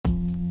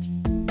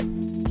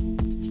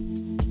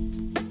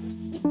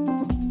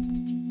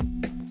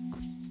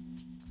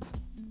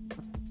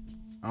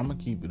I'm gonna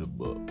keep it a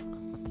book.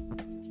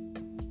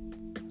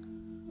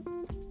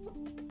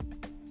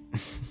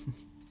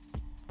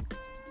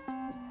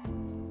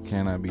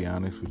 Can I be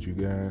honest with you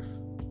guys?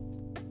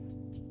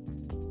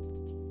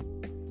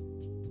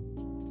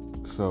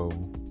 So,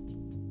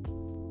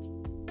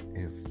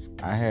 if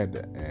I had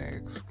to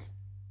ask,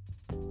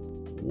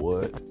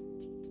 what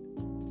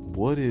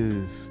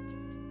is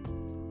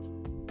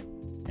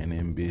an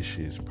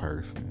ambitious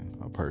person?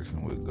 A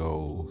person with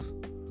goals,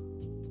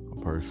 a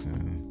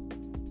person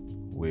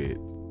with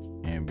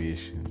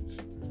ambitions,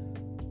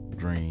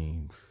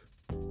 dreams,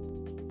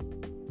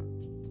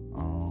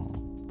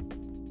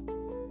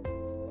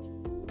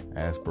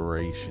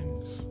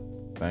 aspirations,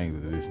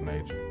 things of this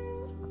nature.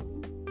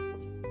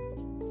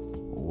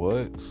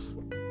 What's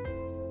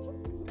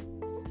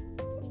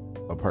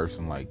a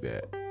person like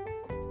that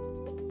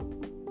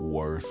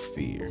worst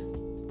fear?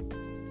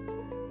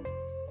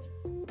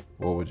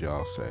 What would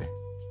y'all say?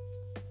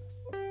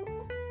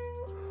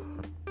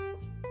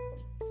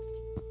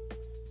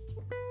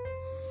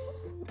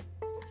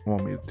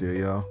 Want me to tell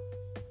y'all?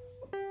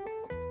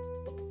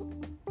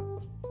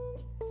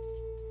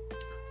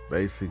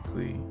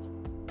 Basically,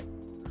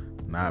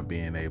 not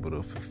being able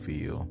to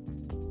fulfill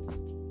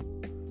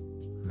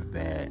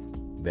that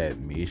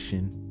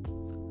mission,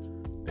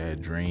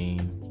 that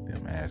dream,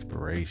 them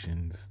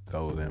aspirations,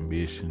 those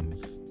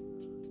ambitions,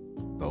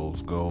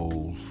 those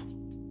goals,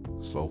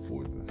 so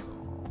forth and so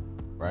on,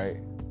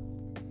 right?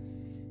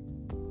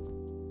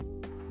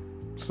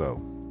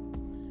 So,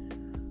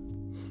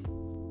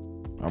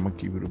 I'm gonna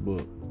keep it a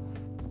book.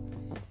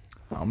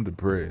 I'm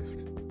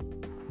depressed.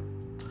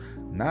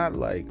 Not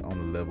like on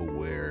the level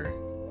where,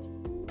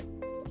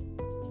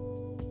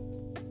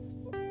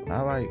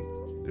 not like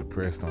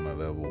depressed on a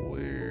level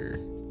where,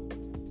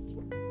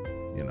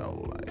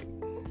 like,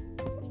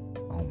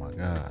 oh my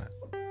God,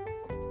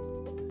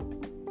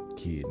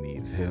 kid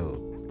needs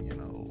help,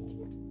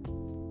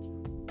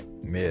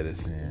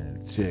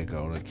 medicine, check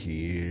on a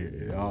kid,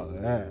 and all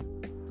of that.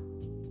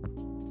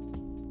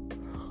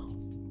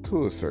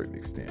 To a certain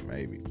extent,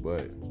 maybe,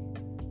 but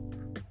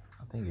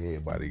I think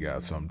everybody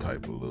got some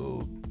type of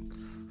little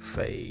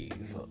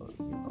phase,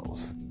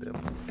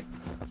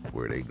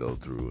 where they go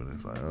through and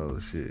it's like, oh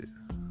shit,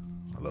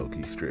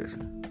 low-key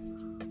stressing.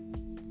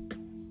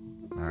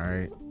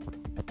 Alright,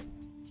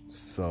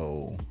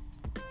 so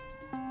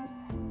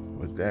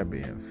with that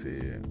being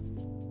said,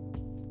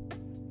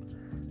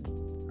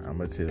 I'm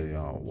gonna tell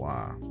y'all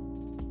why.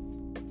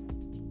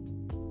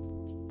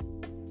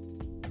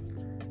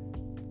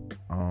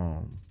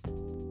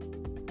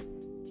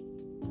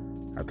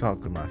 I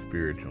talked to my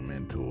spiritual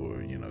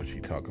mentor.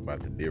 She talked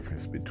about the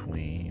difference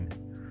between,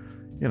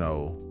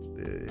 the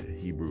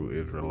Hebrew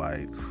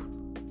Israelites,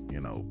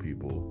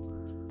 people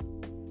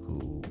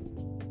who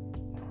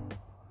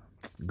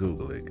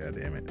Google it,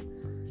 goddammit.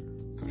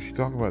 So she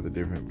talked about the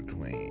difference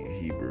between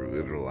Hebrew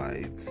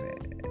Israelites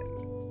and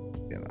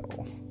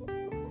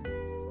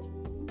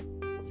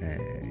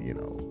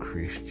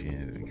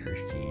Christians and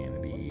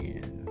Christianity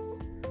and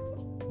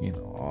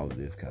all of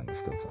this kind of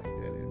stuff like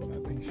that. And I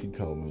think she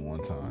told me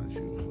one time, she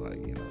was like,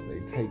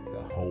 they take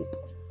the hope,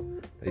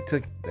 they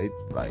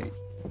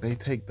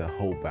take the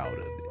hope out of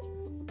it.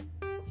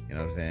 You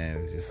know what I'm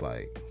saying? It's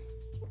like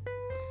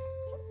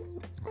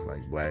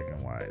black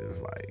and white.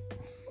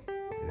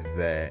 It's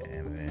that,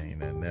 and then ain't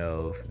nothing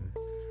else. And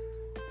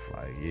it's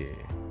like, yeah,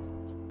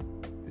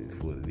 this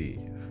is what it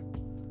is.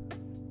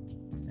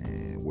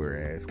 And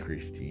whereas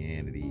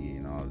Christianity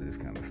and all this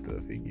kind of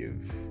stuff, it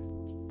gives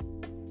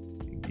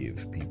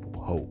people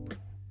hope.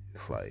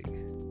 It's like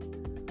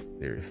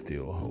there is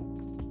still hope.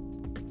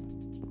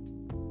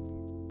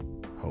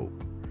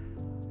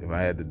 If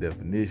I had the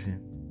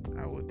definition,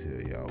 I would tell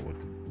y'all what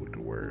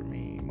the word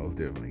means. Most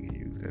definitely can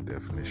use that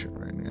definition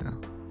right now.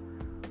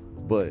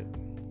 But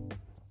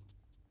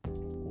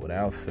what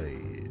I'll say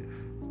is,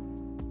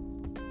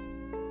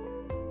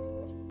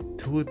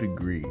 to a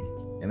degree,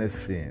 in a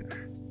sense,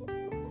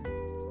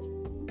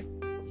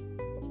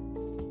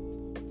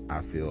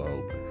 I feel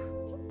hopeless.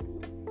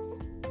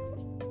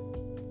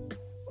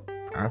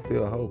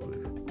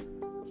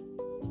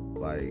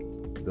 Like,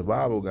 the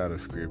Bible got a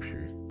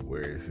scripture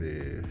where it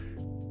says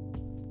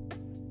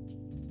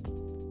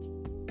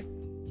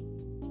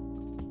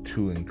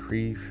to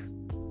increase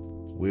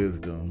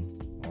wisdom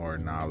or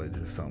knowledge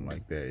or something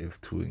like that is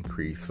to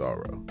increase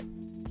sorrow.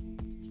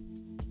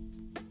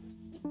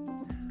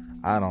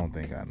 I don't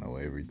think I know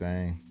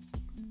everything.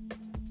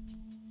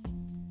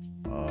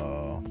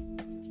 I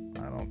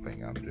don't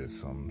think I'm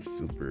just some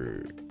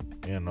super,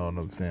 you know what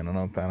I'm saying? I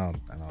don't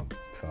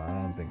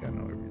think I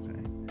know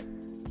everything.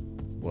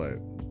 But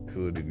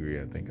to a degree,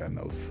 I think I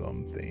know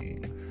some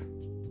things.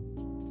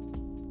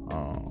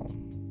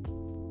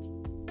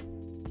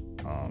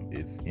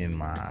 It's in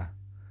my,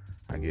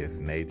 I guess,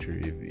 nature.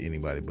 If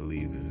anybody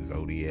believes in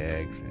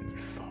zodiacs and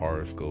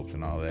horoscopes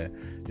and all that,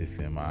 it's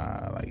in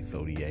my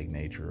zodiac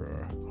nature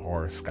or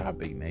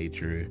horoscopic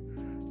nature,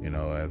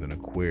 as an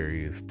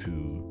Aquarius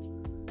to,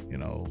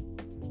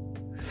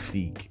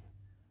 seek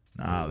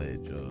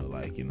knowledge or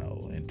like,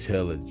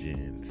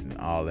 intelligence and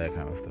all that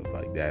kind of stuff.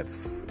 Like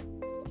that's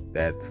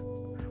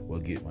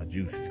what get my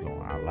juices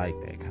going. I like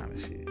that kind of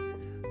shit.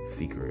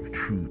 Seeker of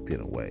truth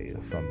in a way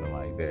or something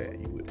like that,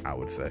 I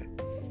would say.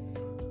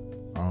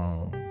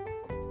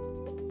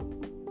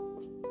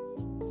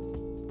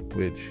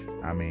 Which,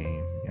 I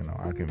mean,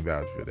 I can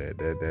vouch for that.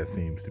 That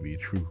seems to be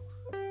true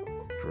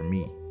for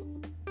me.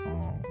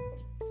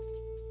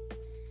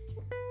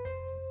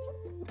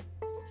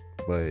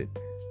 But,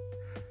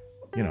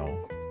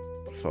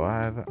 so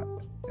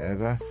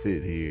as I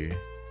sit here,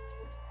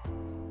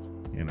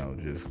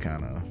 just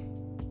kind of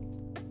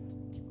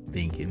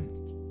thinking,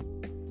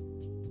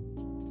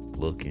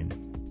 looking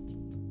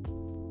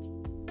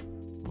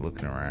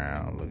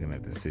around, looking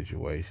at the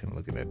situation,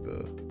 looking at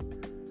the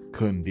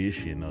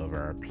condition of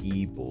our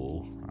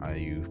people. I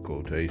use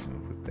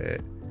quotations with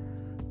that.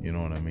 You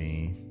know what I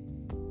mean?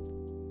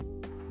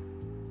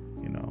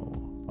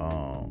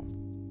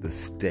 The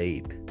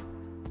state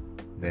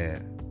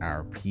that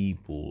our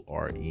people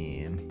are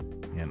in.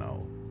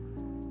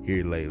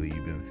 Here lately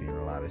you've been seeing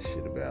a lot of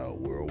shit about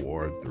World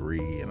War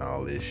III and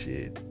all this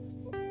shit.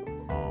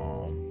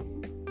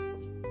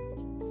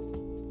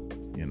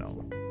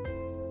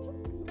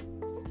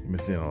 You've been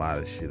seeing a lot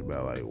of shit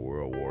about like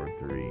World War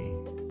III.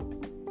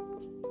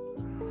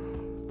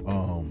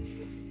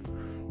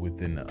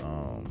 Within the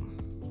on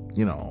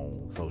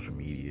social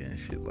media and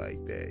shit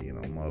like that,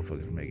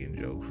 motherfuckers making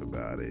jokes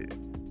about it,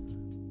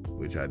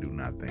 which I do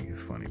not think is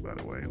funny, by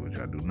the way, which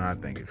I do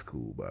not think is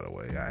cool, by the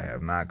way. I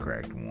have not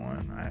cracked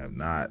one. I have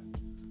not,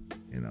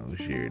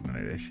 shared none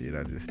of that shit.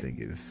 I just think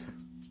it's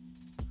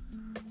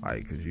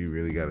like, cause you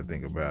really got to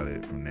think about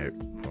it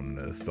from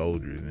the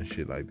soldiers and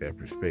shit like that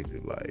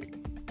perspective. Like,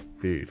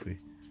 seriously,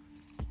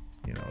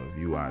 if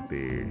you out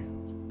there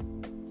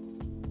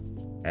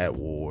at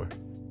war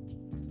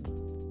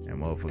and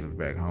motherfuckers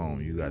back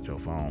home, you got your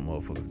phone,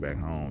 motherfuckers back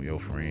home, your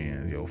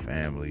friends, your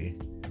family,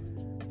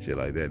 shit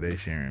like that, they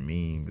sharing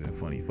memes and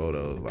funny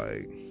photos,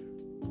 like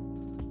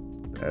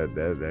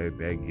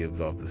that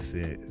gives off the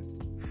scent,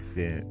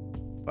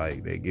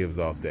 like that gives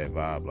off that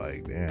vibe,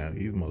 like, damn,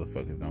 these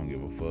motherfuckers don't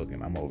give a fuck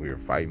and I'm over here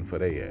fighting for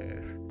their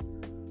ass.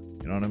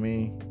 You know what I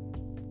mean?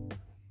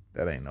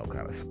 That ain't no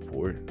kind of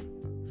support.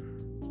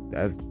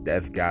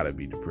 That's gotta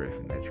be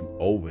depressing, that you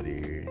over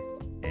there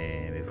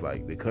and it's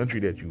like the country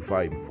that you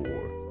fighting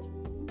for,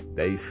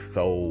 they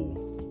so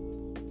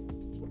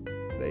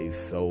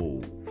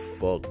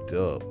fucked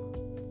up.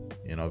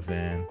 You know what I'm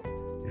saying?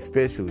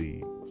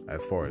 Especially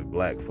as far as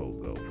black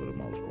folk go, for the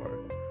most part.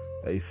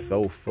 They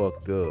so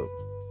fucked up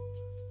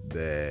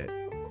that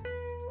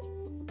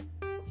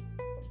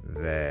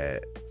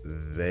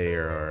they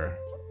are,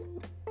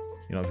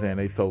 you know what I'm saying,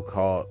 they so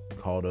caught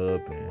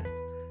up in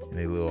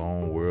their little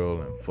own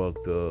world and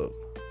fucked up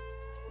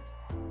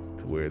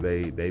to where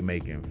they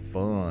making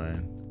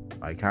fun,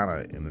 like kind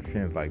of in a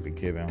sense like the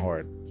Kevin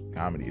Hart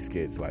comedy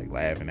sketch, like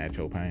laughing at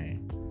your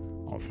pain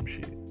on some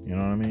shit. You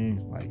know what I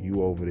mean? Like,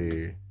 you over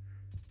there,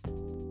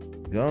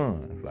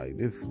 guns, like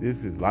this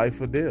is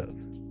life or death.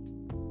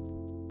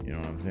 You know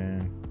what I'm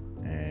saying?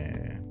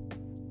 And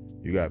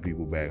you got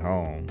people back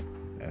home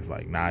that's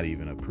like not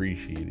even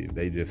appreciative.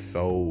 They just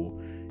so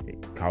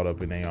caught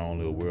up in their own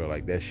little world.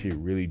 Like, that shit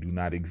really do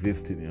not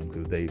exist to them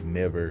because they've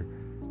never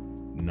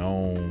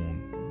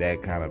known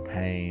that kind of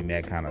pain,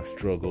 that kind of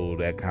struggle,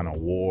 that kind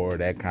of war,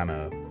 that kind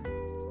of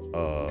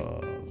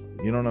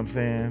you know what I'm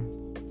saying,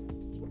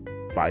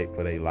 fight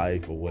for their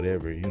life or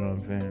whatever. You know what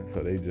I'm saying?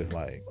 So they just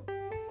like,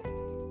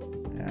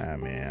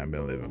 man, I've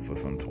been living for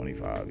some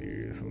 25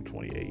 years, some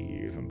 28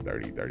 years, some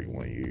 30,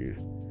 31 years.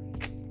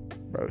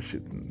 Bro,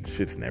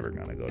 shit's never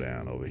gonna go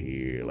down over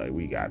here. Like,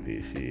 we got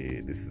this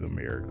shit. This is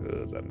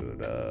America. Da da da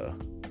da.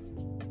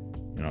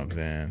 You know what I'm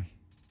saying?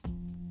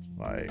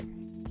 Like,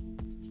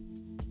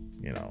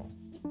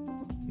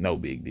 no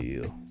big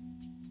deal.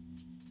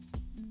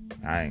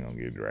 I ain't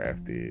gonna get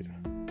drafted.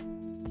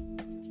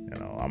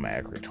 I'm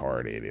act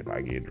retarded if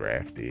I get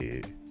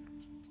drafted.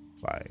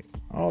 Like,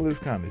 all this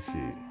kind of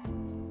shit.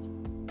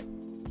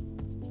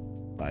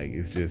 Like,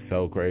 it's just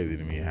so crazy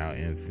to me how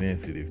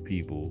insensitive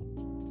people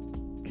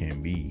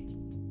can be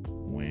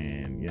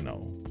when,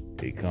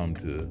 they come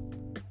to,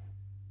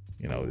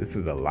 this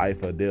is a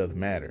life or death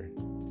matter.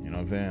 You know what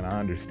I'm saying? I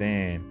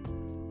understand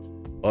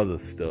other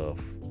stuff,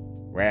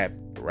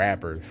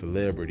 rappers,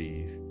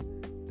 celebrities,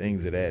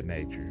 things of that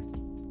nature,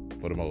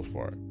 for the most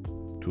part,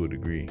 to a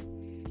degree.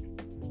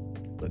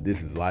 But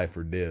this is life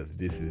or death.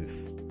 This is,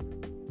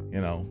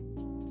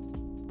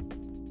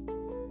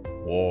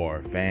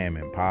 war,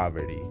 famine,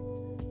 poverty,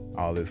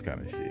 all this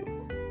kind of shit.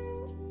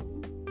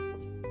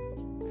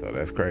 So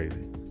that's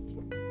crazy.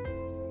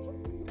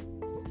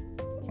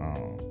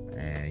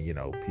 And,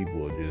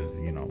 people are just,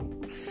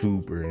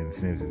 super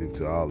insensitive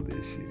to all of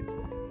this shit.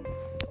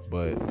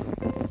 But,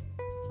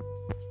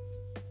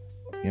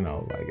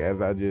 like,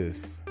 as I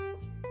just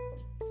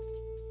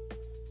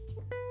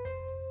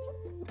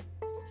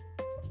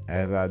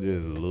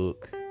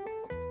look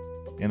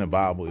in the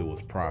Bible, it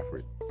was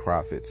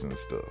prophets and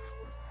stuff.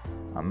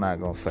 I'm not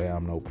gonna say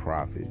I'm no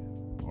prophet,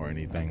 or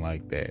anything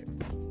like that.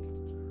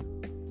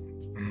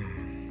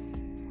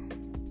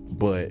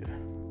 But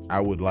I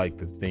would like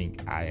to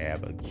think I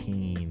have a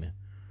keen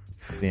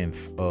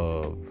sense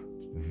of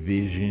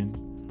vision,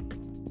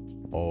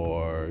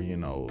 or,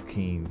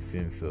 keen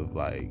sense of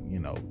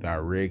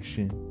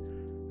direction,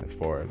 as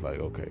far as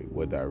okay,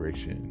 what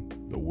direction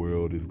the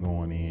world is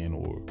going in,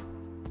 or,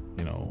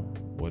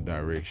 what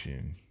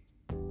direction,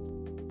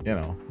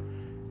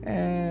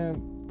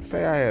 and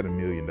say I had $1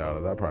 million,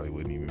 I probably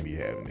wouldn't even be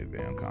having this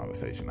damn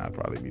conversation. I'd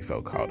probably be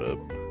so caught up.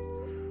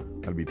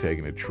 I'd be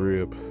taking a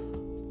trip.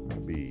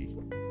 I'd be,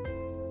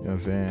 what I'm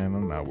saying?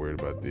 I'm not worried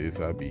about this.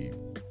 I'd be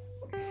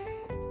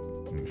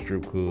in the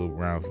strip club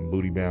around some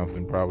booty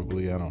bouncing,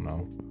 probably. I don't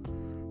know.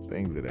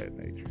 Things of that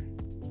nature.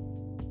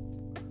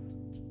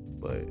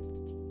 But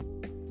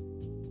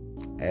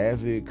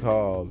as it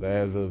calls,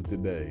 as of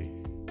today,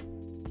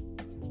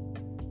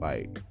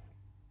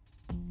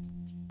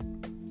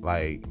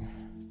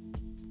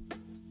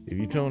 if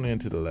you tune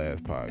into the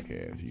last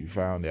podcast, you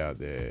found out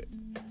that,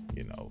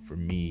 for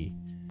me,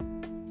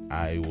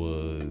 I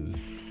was,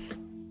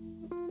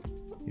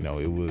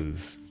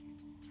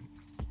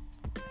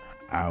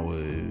 I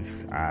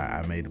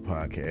made a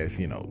podcast,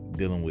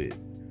 dealing with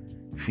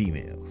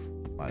females,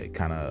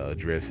 kind of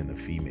addressing the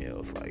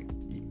females,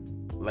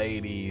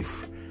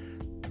 ladies,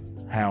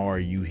 how are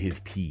you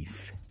his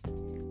piece,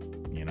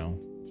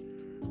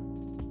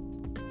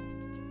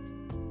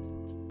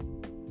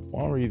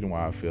 One reason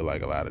why I feel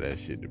like a lot of that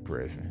shit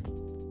depressing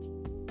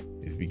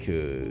is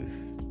because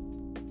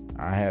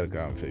I had a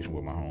conversation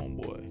with my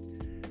homeboy,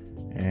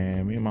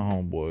 and me and my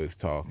homeboy was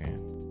talking,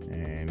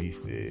 and I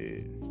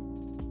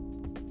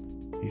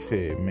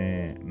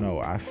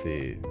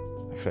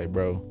said,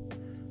 bro,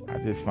 I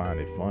just find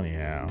it funny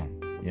how,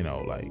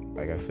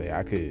 like I say,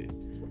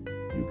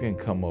 you can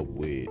come up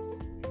with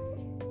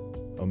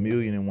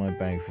 1,000,001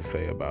 things to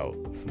say about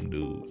some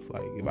dudes.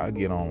 Like, if I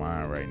get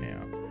online right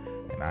now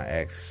and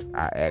I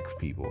ask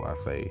people, I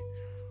say,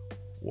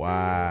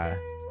 why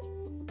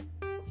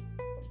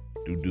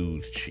do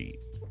dudes cheat?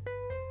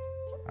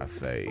 I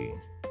say,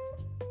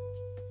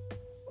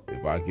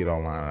 if I get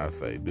online and I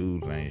say,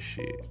 dudes ain't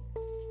shit.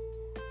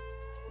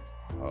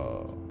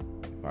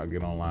 If I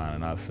get online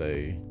and I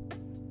say,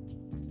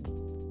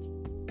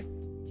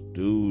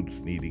 dudes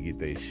need to get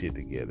their shit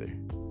together.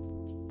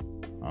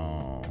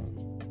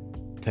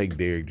 Take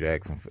Derrick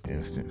Jackson, for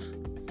instance.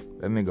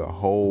 That nigga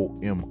whole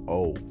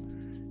MO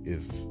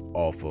is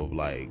off of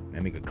that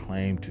nigga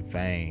claim to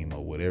fame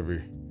or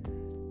whatever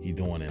he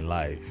doing in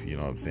life, you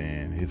know what I'm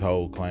saying? His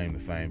whole claim to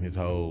fame, his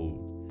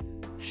whole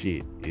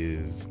shit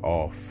is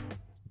off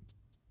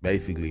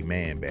basically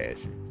man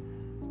bashing.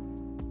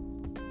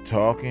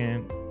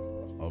 Talking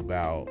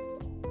about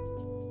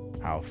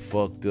how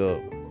fucked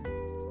up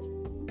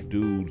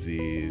dudes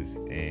is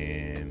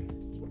and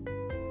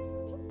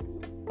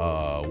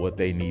what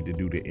they need to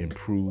do to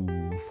improve,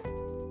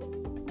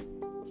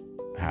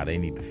 how they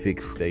need to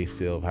fix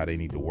theyself, how they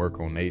need to work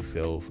on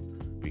theyself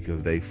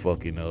because they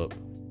fucking up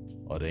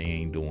or they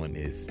ain't doing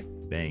this,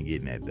 they ain't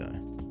getting that done.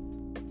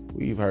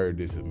 We've heard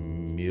this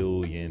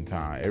 1,000,000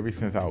 times ever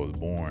since I was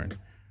born,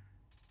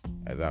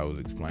 as I was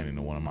explaining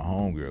to one of my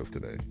homegirls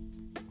today.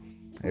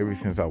 Ever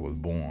since I was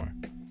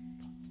born,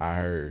 I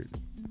heard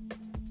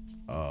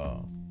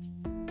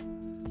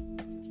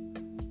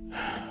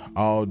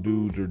all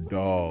dudes are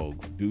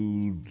dogs,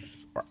 dudes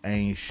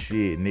ain't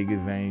shit,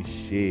 niggas ain't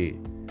shit,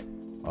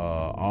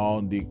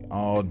 all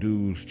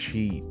dudes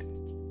cheat,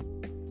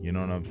 you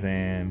know what I'm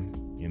saying?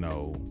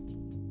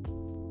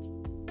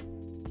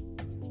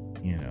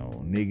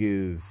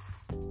 Niggas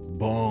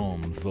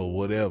bums or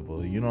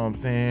whatever, you know what I'm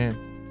saying?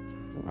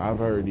 I've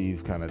heard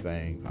these kind of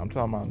things. I'm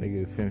talking about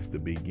niggas since the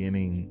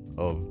beginning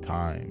of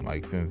time,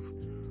 since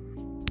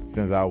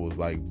I was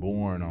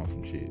born on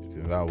some shit,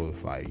 since I was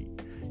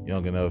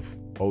young enough,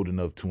 old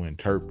enough to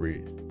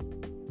interpret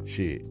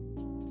shit,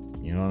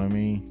 you know what I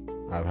mean?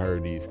 I've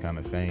heard these kind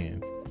of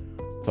sayings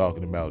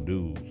talking about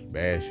dudes,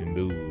 bashing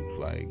dudes,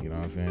 you know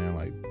what I'm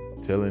saying?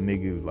 Telling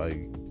niggas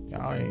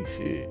y'all ain't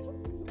shit.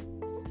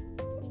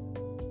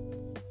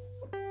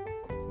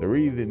 The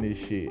reason this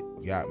shit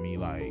got me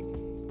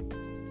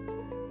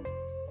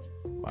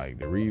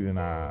the reason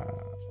I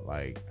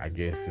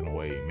guess in a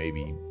way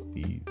maybe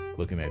be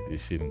looking at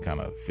this shit and kind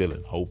of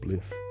feeling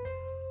hopeless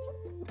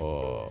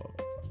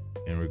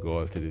in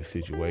regards to this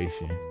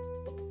situation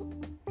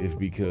is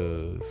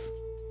because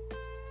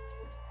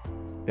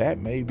that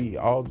may be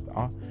all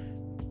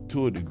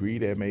to a degree,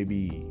 that may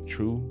be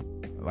true.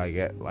 Like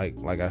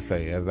I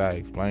say, as I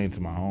explained to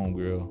my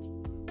homegirl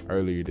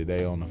earlier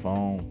today on the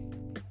phone,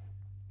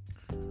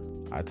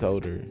 I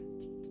told her,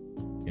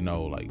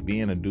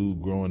 being a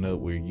dude growing up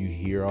where you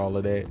hear all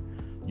of that,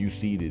 you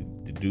see the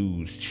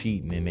dudes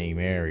cheating in their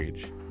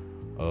marriage.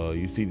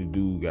 You see the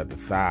dude got the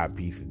side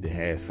pieces that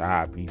had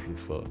side pieces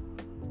for,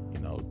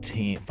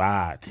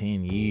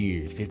 10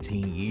 years,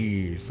 15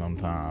 years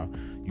sometimes.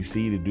 You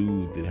see the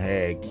dudes that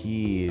had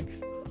kids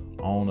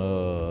on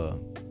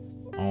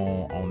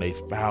their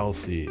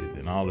spouses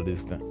and all of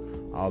this, you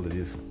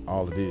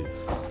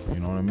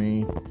know what I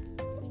mean?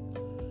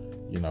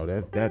 You know,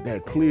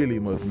 that clearly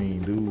must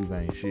mean dudes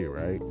ain't shit,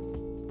 right?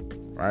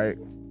 Right?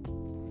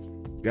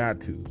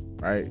 Got to,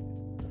 right?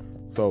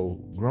 So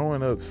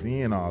growing up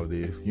seeing all of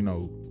this,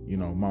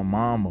 my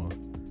mama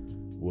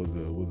was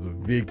a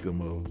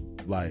victim of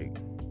like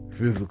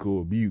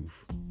physical abuse.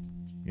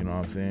 You know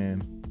what I'm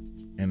saying?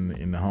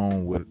 In the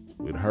home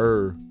with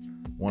her,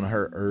 one of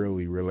her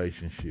early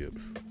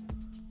relationships.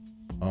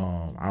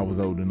 I was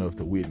old enough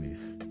to witness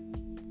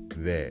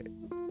that.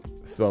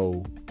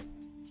 So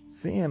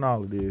seeing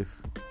all of this,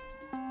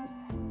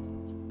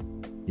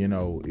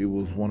 it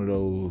was one of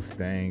those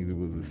things. It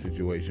was a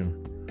situation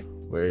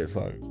where it's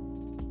like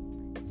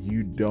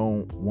you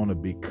don't want to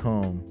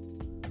become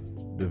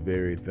the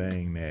very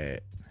thing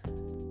that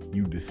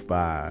you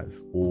despise,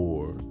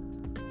 or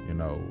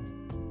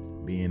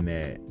being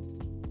that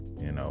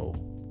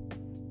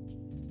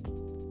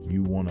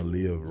you want to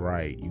live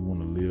right, you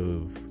want to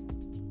live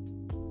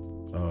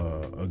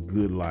a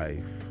good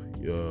life,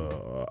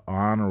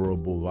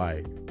 honorable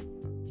life.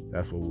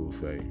 That's what we'll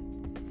say.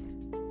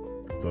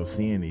 So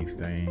seeing these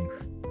things,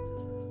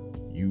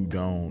 you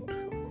don't,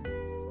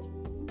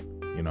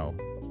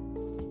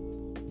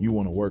 you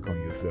want to work on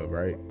yourself,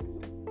 right?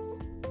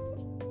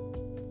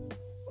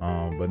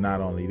 But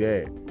not only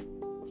that,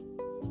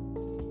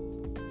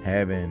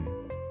 having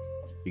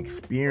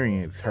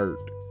experienced hurt,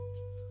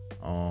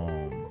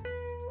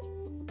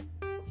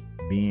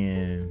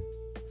 being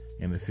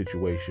in a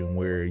situation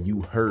where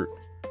you hurt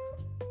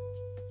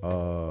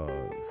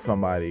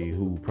somebody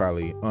who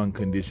probably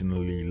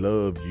unconditionally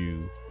loved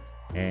you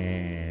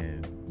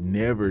and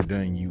never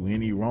done you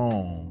any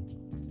wrong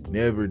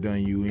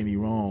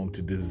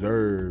to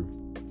deserve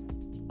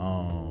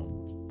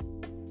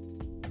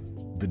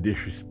the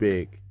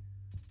disrespect,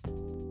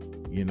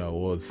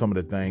 or some of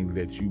the things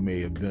that you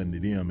may have done to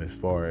them, as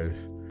far as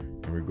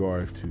in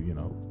regards to,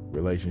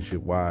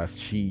 relationship wise,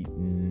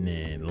 cheating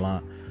and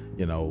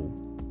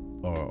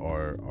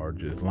or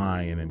just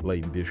lying and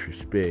blatant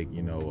disrespect,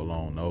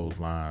 along those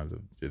lines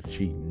of just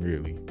cheating,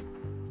 really.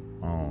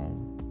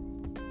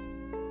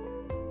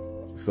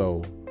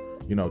 So,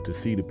 to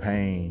see the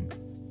pain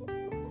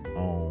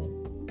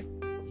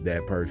on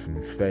that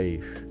person's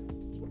face,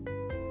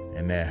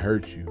 and that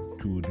hurts you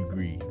to a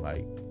degree,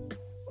 like,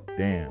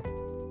 damn,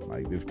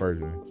 like this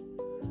person,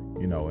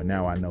 and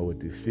now I know what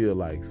this feel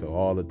like. So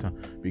all the time,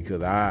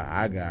 because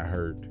I got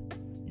hurt,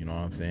 you know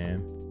what I'm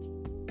saying,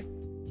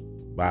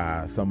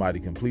 by somebody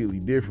completely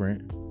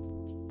different,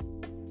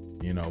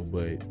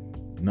 but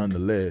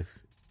nonetheless,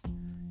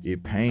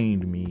 it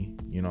pained me,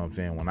 you know what I'm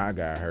saying, when I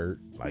got hurt.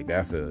 Like,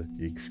 that's a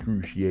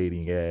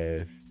excruciating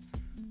ass,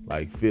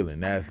 like, feeling.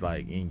 That's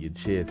like in your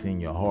chest, in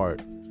your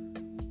heart.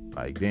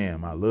 Like,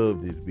 damn, I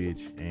love this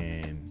bitch,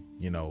 and,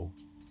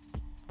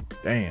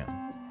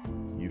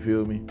 damn, you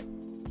feel me?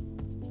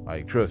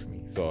 Like, trust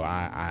me. So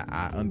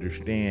I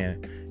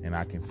understand, and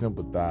I can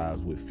sympathize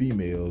with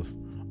females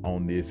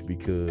on this,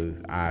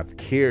 because I've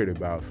cared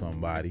about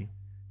somebody,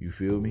 you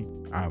feel me?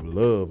 I've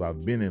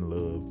been in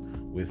love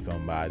with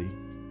somebody.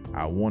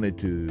 I wanted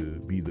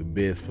to be the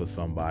best for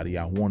somebody.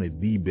 I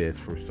wanted the best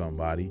for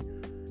somebody,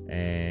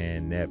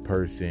 and that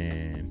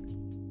person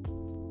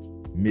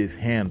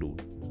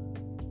mishandled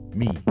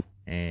me,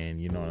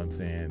 and you know what I'm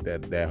saying,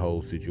 that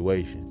whole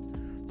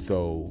situation.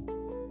 So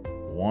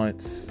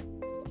once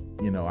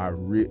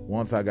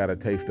once I got a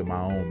taste of my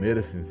own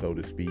medicine, so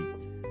to speak,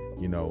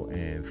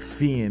 and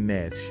seeing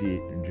that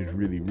shit and just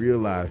really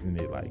realizing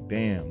it, like,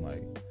 damn,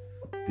 like,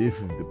 this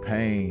is the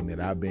pain that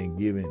I've been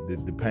given,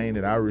 the pain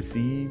that I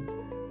received,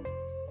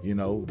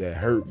 that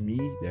hurt me,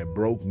 that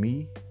broke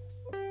me.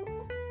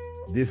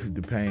 This is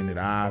the pain that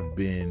I've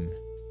been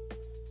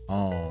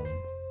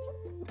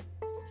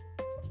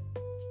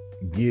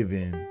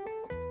given,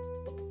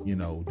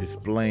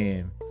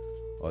 displaying,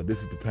 or this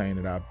is the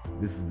pain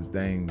this is the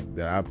thing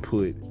that I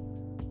put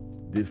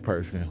this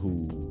person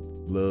who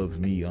loves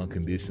me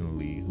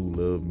unconditionally, who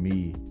loved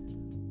me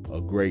a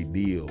great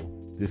deal,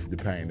 this is the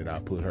pain that I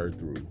put her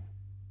through.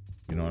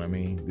 You know what I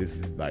mean? This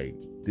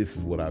is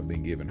what I've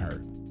been giving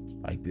her,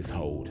 like, this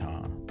whole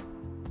time.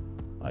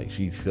 Like,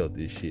 she's felt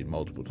this shit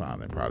multiple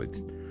times, and probably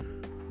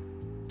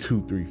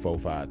 2, 3, 4,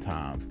 5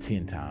 times,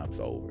 10 times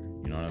over.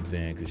 You know what I'm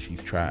saying? Because she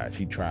tried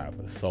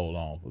for so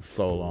long.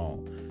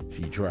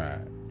 She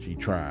tried.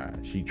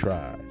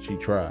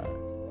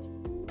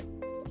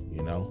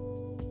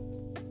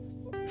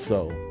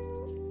 So,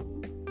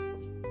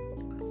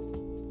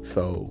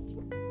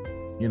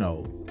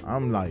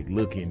 I'm like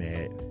looking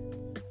at,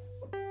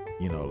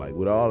 like,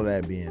 with all of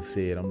that being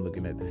said, I'm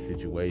looking at the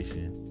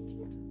situation,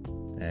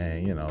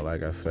 and,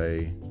 like I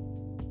say,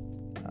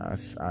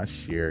 I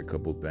share a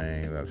couple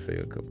things, I say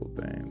a couple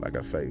things. Like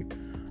I say,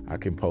 I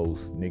can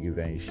post niggas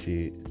ain't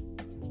shit.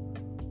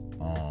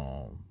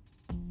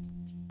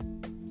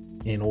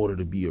 In order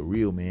to be a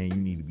real man, you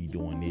need to be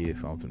doing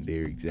this on some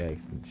Derrick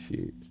Jackson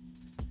shit.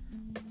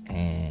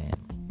 And,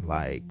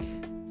 like,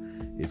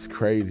 it's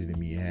crazy to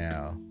me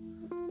how,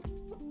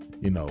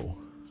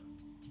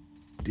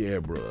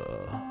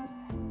 Deborah,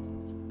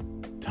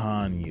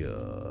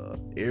 Tanya,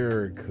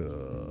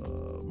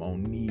 Erica,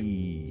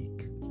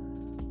 Monique,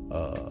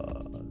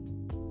 uh,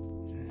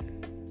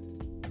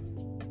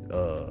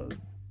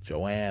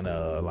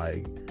 Joanna,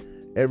 like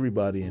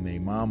everybody and their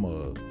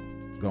mama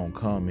gonna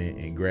come in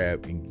and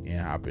grab and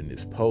hop in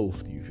this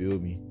post, you feel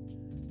me?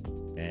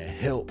 And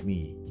help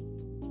me,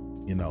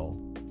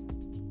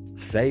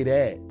 say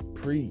that,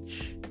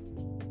 preach.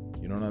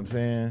 You know what I'm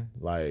saying?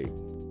 Like,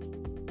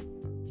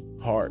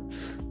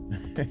 hearts.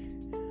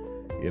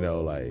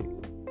 Like,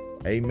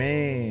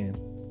 amen.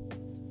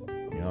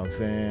 You know what I'm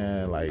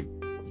saying? Like,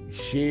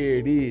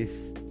 share this,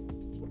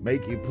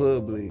 make it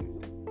public,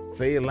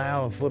 say it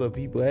loud for the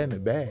people in the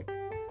back.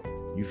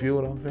 You feel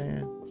what I'm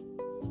saying?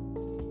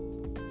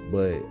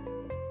 But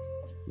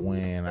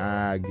when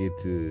I get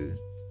to,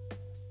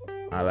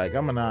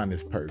 I'm an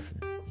honest person.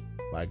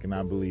 Like, and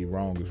I believe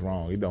wrong is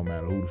wrong. It don't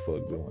matter who the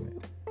fuck doing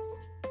it.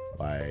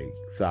 Like,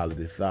 solid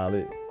is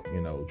solid.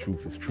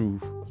 Truth is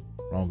truth.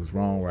 Wrong is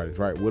wrong. Right is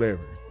right. Whatever.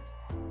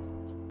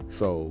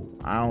 So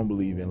I don't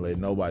believe in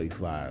letting nobody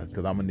slide,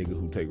 because I'm a nigga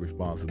who take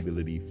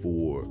responsibility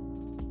for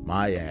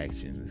my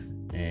actions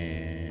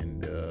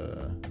and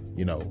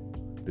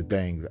the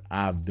things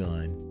I've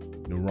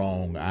done, the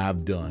wrong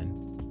I've done.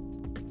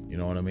 You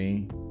know what I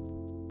mean?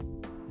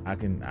 I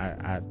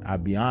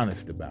be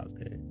honest about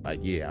that. Like,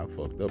 yeah, I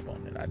fucked up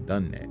on it. I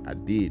done that. I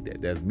did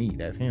that. That's me.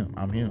 That's him.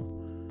 I'm him.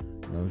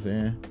 You know what I'm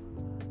saying?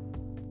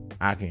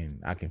 I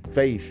can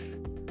face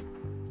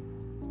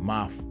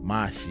my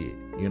shit.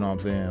 You know what I'm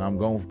saying? I'm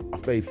gonna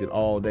face it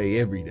all day,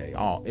 every day,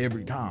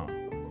 every time.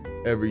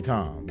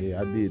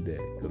 Yeah, I did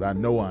that because I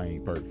know I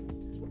ain't perfect.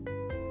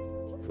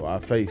 So I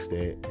face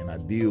that and I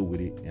deal with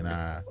it, and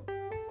I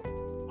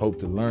hope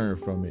to learn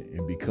from it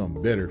and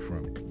become better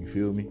from it. You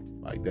feel me?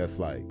 Like, that's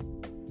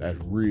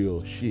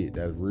real shit.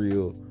 That's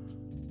real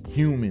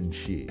human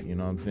shit. You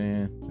know what I'm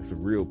saying? It's a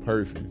real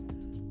person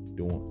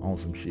doing on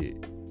some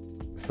shit.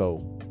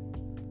 So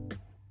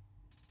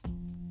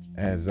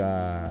as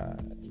I,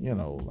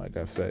 like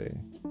I say,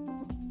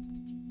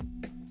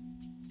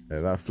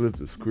 as I flip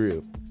the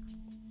script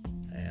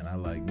and I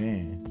like,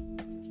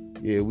 man,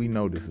 yeah, we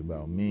know this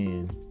about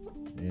men.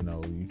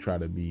 You try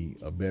to be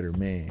a better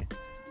man.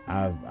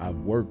 I've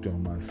worked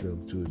on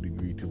myself to a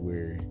degree to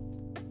where,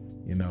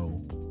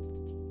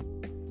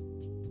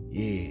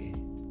 yeah,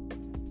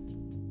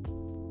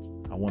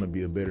 I want to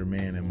be a better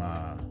man than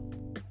my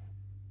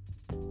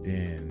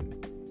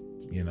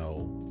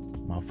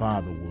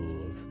father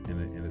was,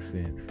 in a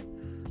sense.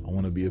 I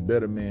want to be a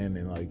better man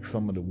than like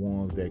some of the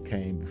ones that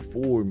came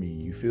before me.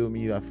 You feel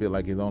me? I feel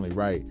like it's only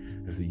right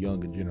as the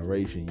younger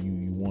generation.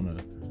 You want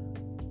to,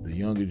 the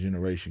younger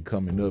generation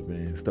coming up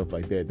and stuff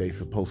like that, they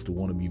supposed to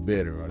want to be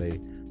better, or they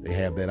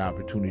have that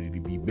opportunity to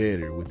be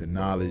better with the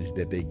knowledge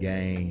that they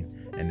gain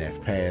and that's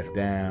passed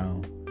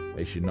down.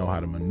 They should know how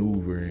to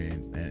maneuver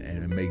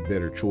and make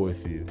better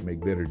choices, make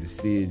better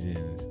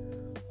decisions,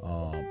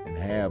 and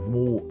have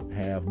more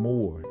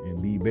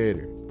and be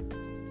better.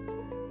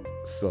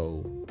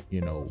 So,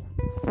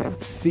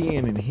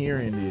 seeing and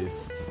hearing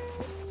this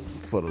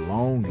for the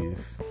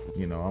longest,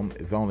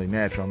 it's only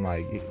natural. I'm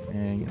like,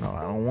 man,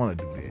 I don't want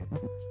to do that.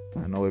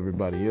 I know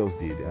everybody else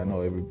did it. I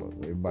know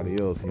everybody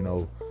else,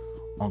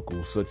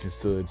 uncle such and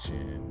such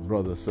and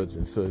brother such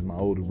and such, my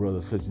older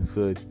brother such and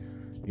such,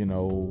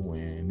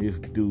 and this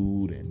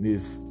dude and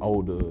this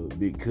older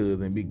big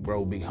cousin, big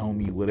bro, big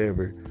homie,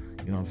 whatever,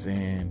 you know what I'm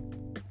saying?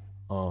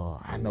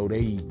 I know they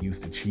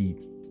used to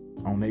cheat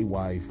on their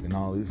wife and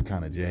all this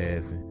kind of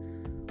jazz, and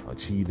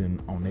cheating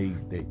on they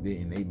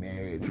in their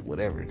marriage,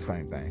 whatever,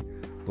 same thing.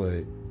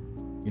 But,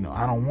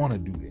 I don't want to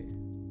do that.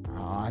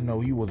 I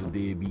know he was a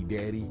deadbeat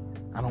daddy.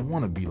 I don't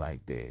want to be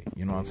like that.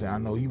 You know what I'm saying? I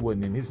know he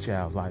wasn't in his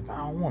child's life. I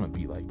don't want to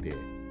be like that.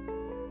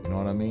 You know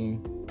what I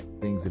mean?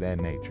 Things of that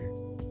nature.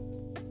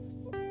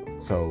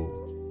 So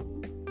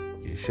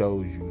it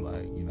shows you,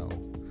 like,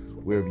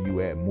 wherever you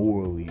at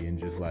morally, and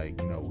just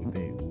like,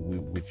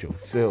 with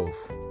yourself,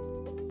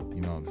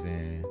 you know what I'm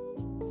saying?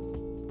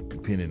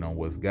 Depending on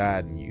what's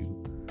guiding you,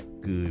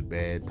 good,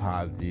 bad,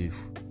 positive,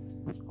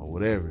 or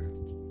whatever.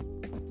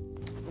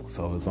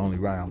 So it's only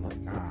right. I'm like,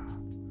 nah,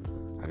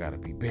 I gotta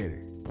be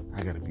better.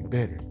 I gotta be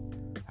better.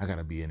 I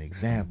gotta be an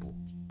example.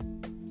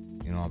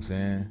 You know what I'm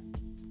saying?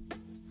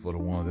 For the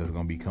ones that's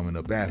gonna be coming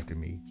up after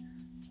me.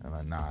 I'm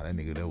like, nah, that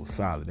nigga that was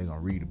solid. They gonna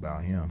read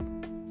about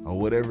him, or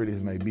whatever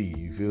this may be.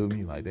 You feel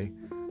me? Like they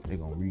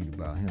gonna read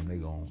about him. They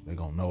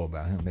gonna know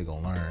about him. They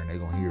gonna learn. They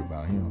gonna hear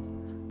about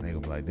him. They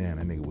gonna be like, damn,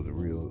 that nigga was a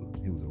real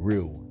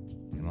one.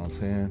 You know what I'm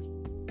saying?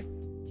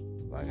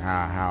 Like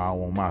how I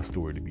want my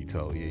story to be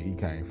told. Yeah, he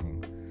came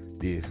from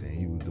this and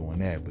he was doing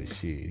that, but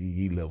shit,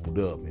 he leveled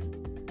up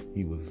and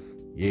he was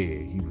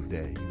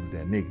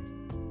that nigga.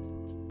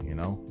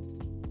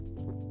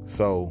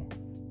 So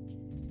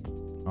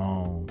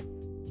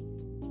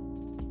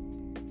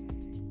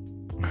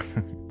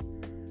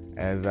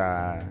as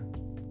I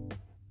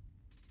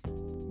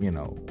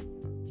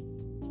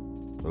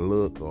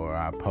look, or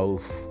I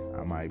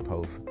might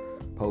post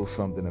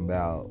something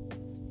about,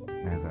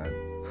 as I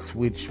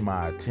switch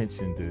my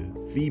attention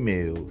to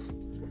females,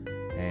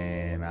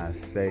 and I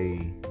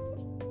say,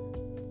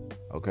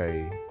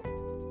 okay,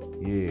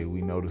 yeah,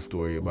 we know the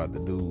story about the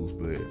dudes,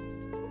 but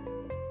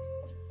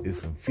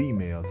there's some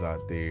females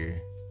out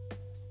there.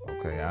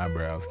 Okay,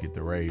 eyebrows get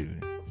the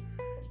raising.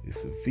 There's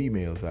some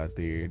females out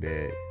there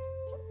that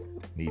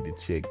need to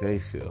check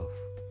themselves,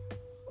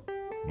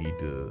 need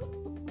to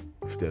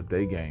step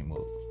their game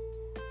up,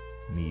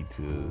 need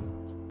to,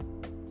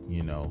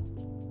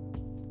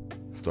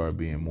 start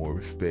being more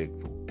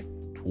respectful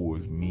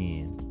towards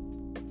men.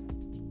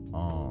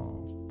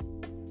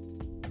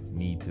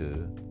 Need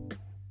to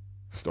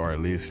start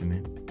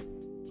listening.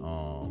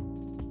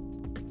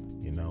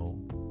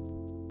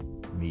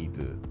 Need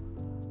to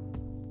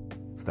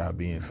stop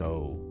being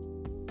so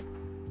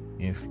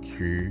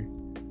insecure.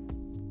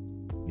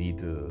 Need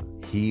to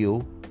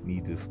heal.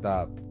 Need to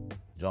stop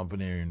jumping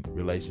in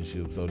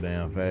relationships so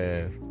damn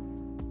fast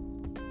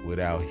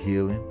without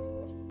healing.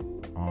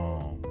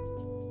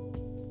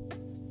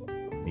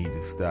 Need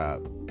to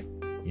stop,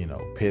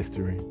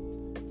 pestering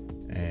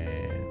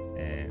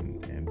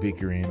and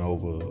bickering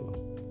over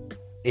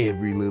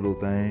every little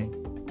thing.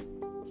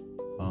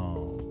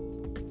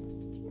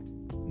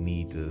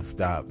 Need to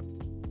stop,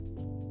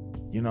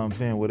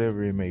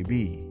 whatever it may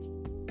be.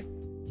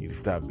 Need to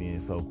stop being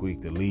so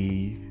quick to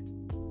leave,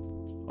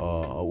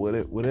 or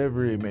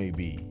whatever it may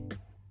be.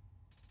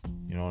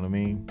 You know what I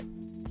mean?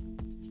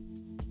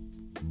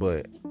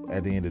 But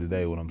at the end of the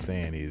day, what I'm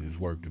saying is there's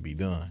work to be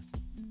done.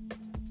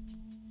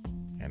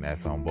 And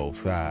that's on both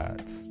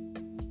sides.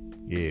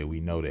 Yeah, we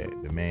know that,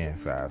 the man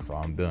side, so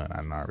I'm done. I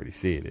already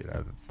said it.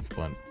 I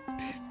spent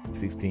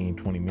 16,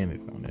 20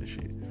 minutes on that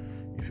shit.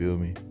 You feel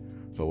me?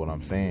 So what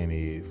I'm saying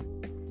is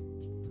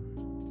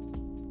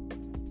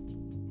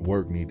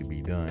work need to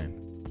be done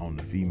on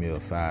the female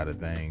side of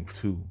things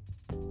too.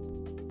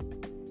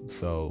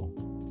 So,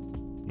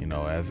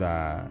 as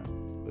I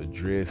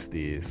address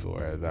this,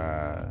 or as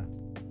I,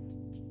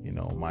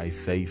 might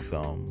say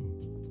something,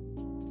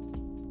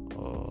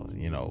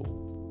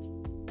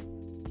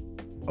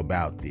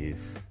 about this,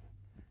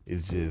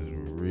 it's just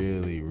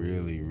really,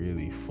 really,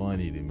 really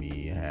funny to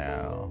me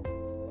how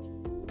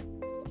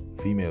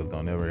females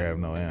don't ever have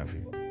no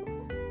answer.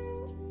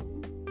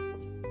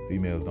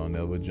 Females don't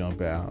ever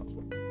jump out.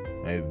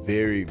 And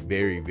very,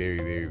 very, very,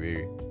 very,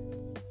 very,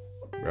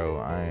 bro,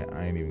 I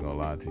ain't even gonna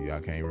lie to you.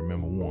 I can't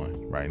remember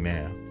one right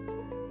now.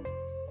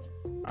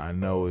 I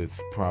know it's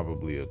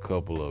probably a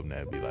couple of them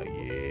that be like,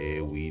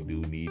 yeah, we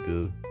do need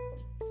to,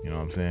 you know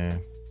what I'm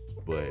saying?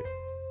 But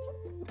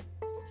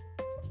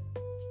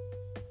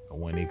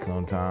when it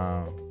come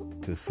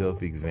time to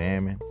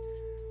self-examine,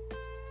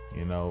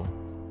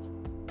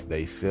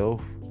 they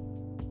self,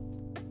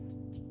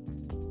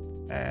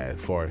 as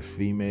far as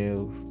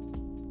females,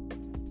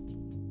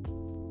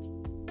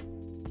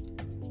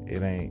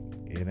 it ain't,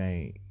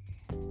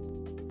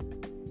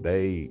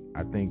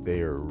 I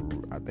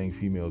think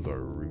females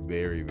are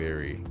very,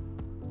 very,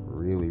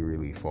 really,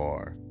 really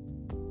far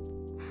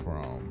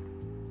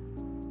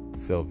from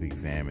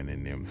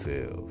self-examining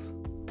themselves.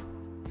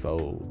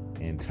 So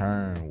in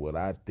turn, what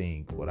I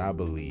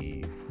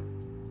believe,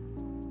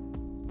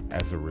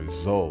 as a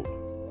result,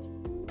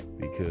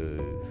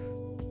 because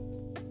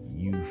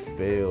you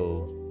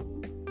fail,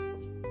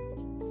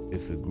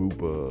 it's a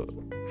group of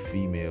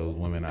females,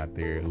 women out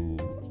there who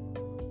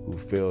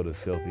fail to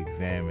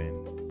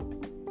self-examine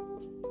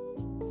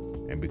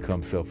and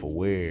become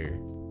self-aware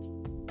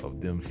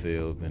of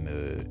themselves and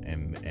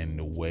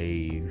the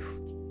ways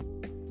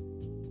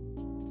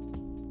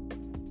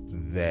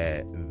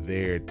that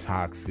their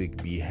toxic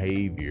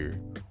behavior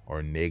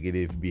or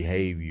negative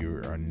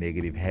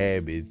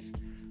habits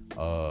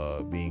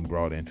being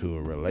brought into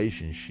a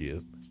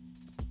relationship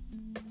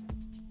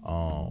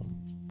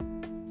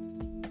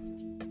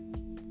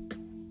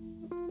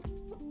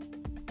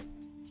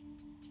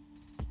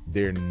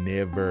they're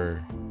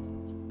never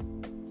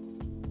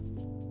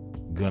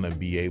gonna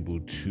be able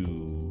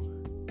to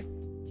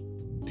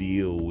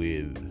deal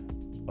with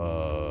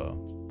a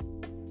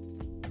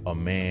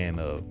man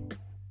of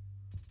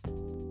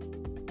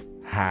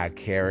high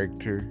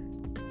character,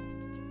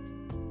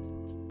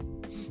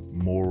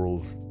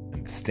 morals,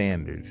 and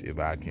standards, if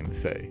I can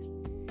say.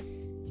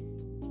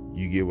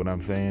 You get what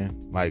I'm saying?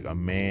 Like a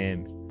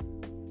man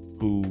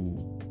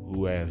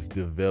who has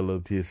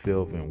developed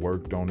himself and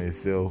worked on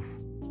himself,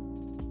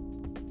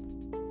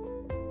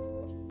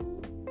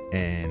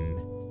 and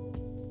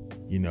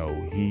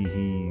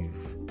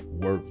he's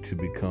worked to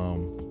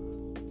become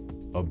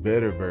a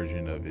better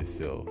version of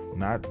himself.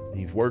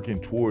 He's working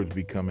towards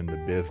becoming the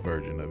best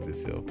version of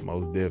himself,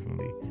 most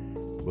definitely.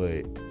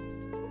 But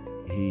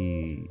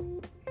he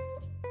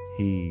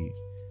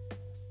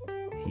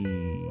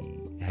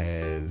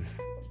has,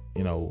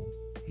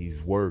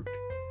 he's worked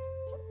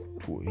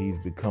he's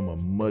become a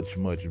much,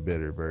 much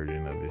better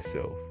version of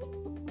himself.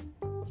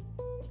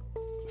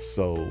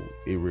 So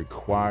it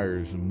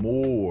requires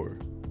more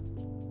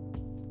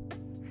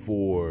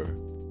for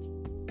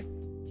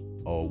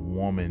a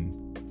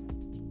woman,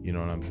 you know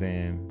what I'm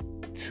saying,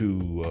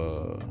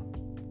 to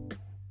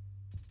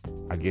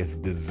I guess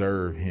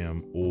deserve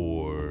him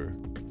or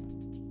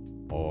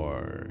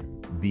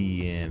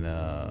be in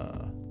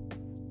a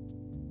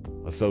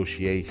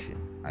association,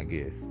 I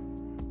guess,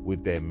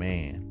 with that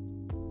man.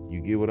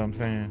 You get what I'm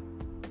saying?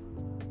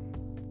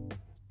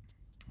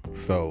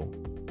 So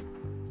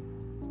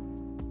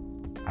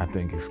I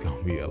think it's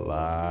gonna be a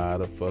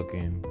lot of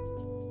fucking,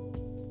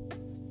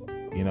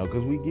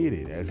 because we get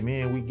it. As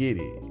men, we get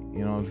it.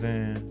 You know what I'm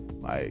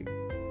saying? Like,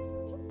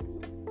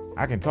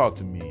 I can talk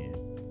to men.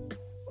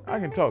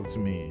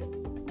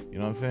 You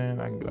know what I'm saying?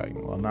 I can be like,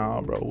 well,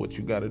 nah, bro, what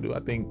you gotta do? I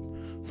think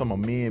some of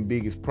men's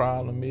biggest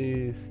problem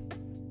is,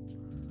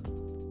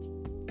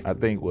 I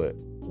think what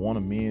one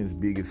of men's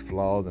biggest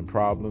flaws and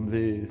problems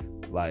is,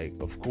 like,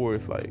 of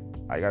course, like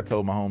I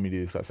told my homie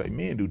this, I say,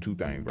 men do two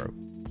things, bro.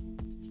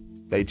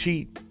 They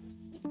cheat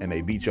and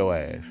they beat your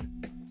ass.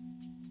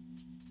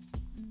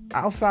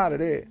 Outside of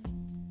that,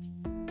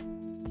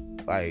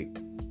 like,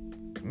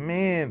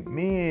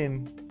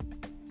 men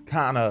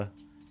kind of,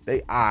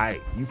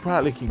 you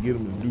probably can get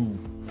them to do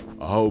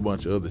a whole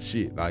bunch of other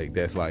shit. Like,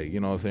 that's like, you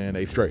know what I'm saying?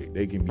 They straight.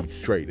 They can be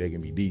straight. They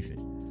can be decent.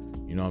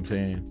 You know what I'm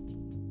saying?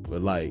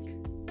 But like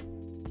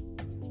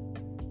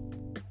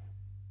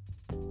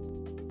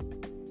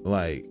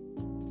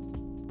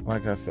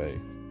I say,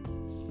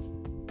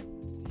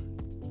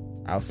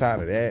 outside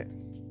of that,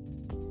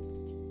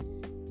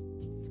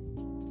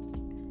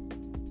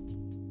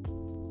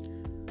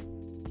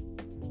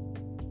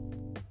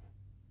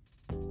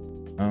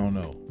 I don't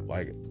know.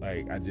 Like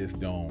I just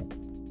don't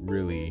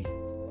really,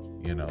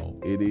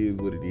 it is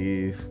what it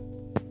is.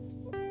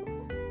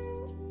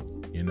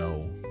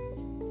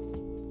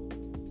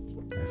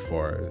 As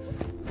far as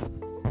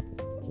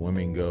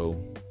women go,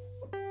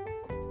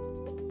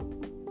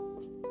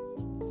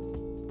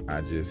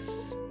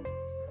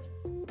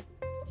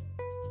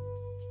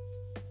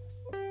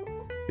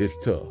 it's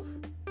tough.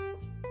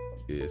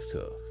 It's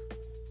tough.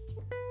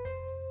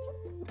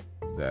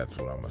 That's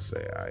what I'm gonna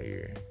say out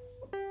here.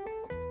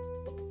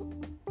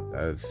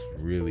 That's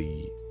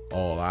really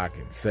all I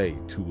can say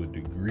to a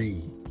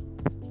degree.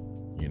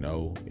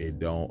 It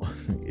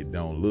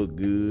don't look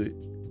good.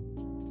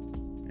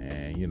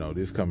 And,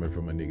 this coming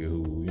from a nigga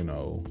who,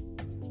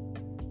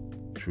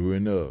 true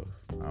enough,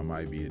 I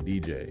might be a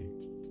DJ.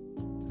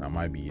 I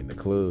might be in the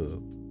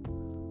club.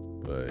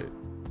 But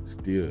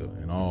still,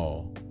 in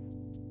all,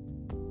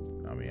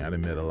 I mean, I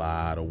done met a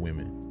lot of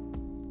women.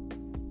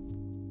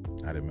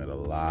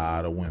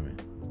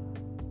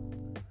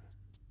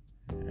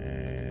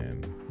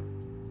 And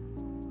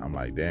I'm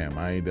like, damn,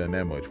 I ain't done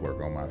that much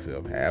work on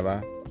myself, have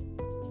I?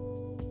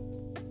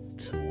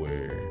 To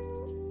where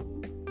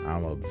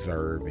I'm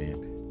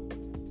observant.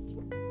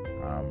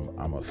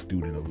 I'm a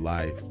student of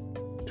life,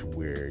 to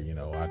where,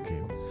 I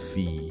can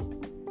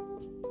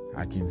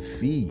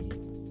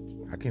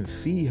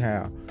see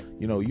how,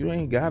 you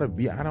ain't gotta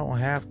be, I don't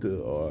have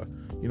to,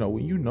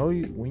 when you know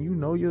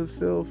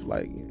yourself,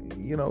 like,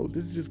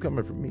 this is just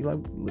coming from me, like,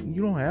 I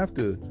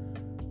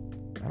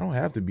don't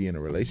have to be in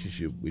a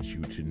relationship with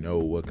you to know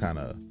what kind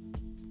of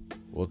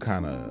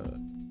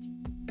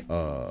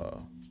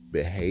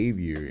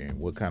behavior and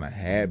what kind of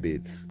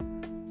habits,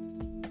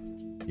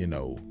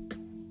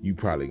 you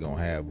probably gonna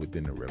have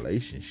within the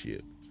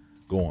relationship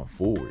going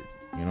forward.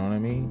 You know what I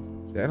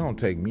mean? That don't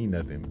take me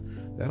nothing.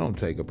 That don't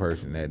take a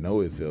person that know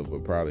itself,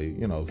 but probably,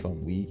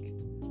 some week,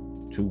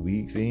 2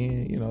 weeks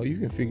in, you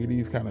can figure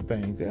these kind of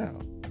things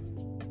out.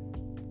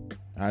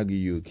 I'll give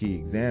you a key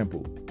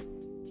example.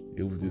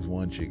 It was this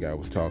one chick I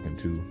was talking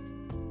to.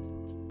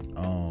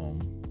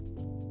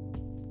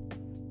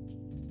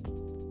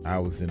 I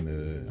was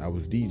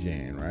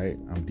DJing, right?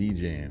 I'm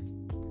DJing.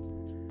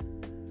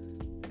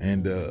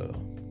 And,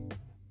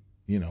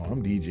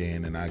 I'm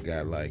DJing, and I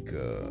got like,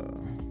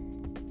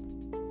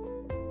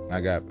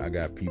 I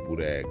got people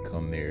that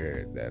come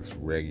there that's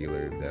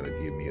regulars, that'll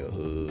give me a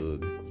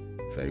hug,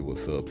 say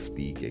what's up,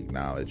 speak,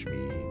 acknowledge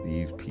me.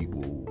 These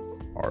people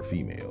are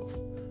females.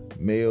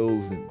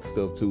 Males and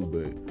stuff too,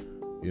 but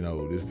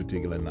this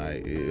particular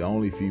night,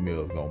 only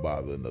females gonna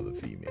bother another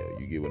female.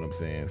 You get what I'm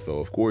saying? So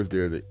of course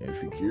there's an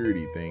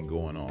insecurity thing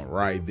going on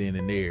right then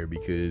and there,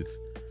 because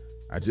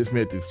I just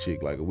met this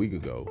chick like a week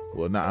ago.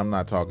 Well, I'm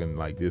not talking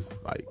like this,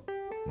 like,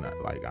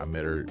 not like I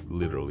met her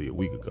literally a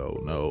week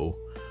ago. No,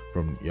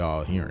 from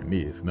y'all hearing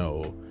this,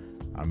 no,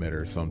 I met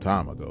her some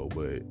time ago.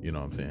 But you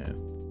know what I'm saying?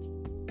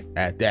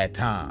 At that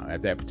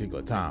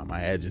particular time, I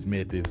had just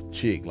met this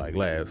chick like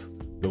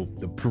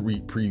the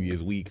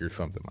previous week or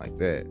something like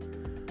that.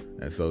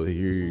 And so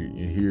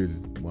here's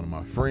one of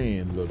my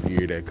friends up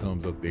here that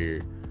comes up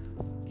there,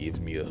 gives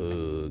me a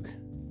hug,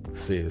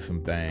 says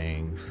some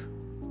things,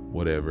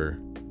 whatever.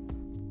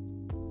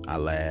 I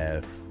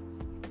laugh.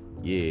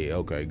 Yeah,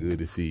 okay, good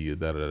to see you,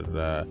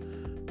 da-da-da-da.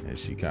 And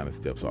she kind of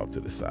steps off to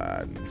the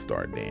side and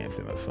start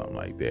dancing or something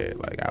like that,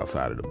 like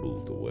outside of the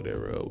booth or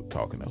whatever, or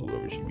talking to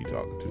whoever she be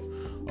talking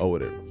to, or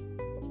whatever.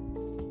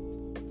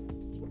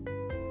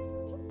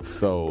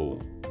 So,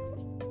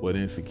 what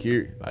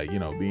insecure, like,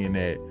 being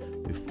that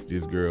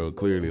this girl,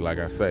 clearly, like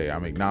I say,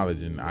 I'm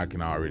acknowledging, I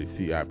can already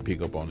see, I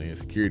pick up on the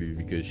insecurities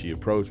because she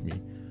approached me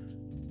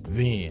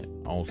then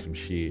on some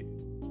shit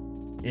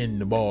in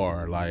the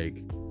bar,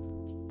 like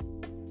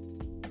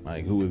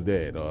Like, who is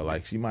that? Or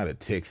like, she might have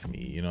texted me,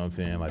 you know what I'm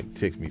saying? Like,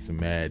 text me some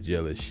mad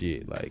jealous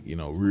shit, like, you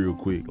know, real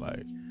quick,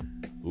 like,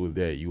 who is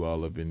that? You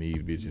all up in these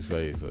bitches'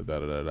 face, or da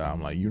da da da.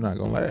 I'm like, you're not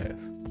gonna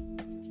last.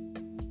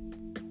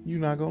 You're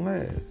not gonna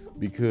last,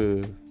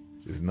 because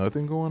there's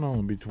nothing going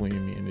on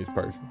between me and this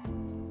person.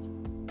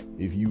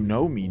 If you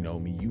know me,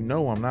 you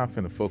know I'm not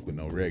finna fuck with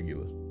no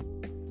regular.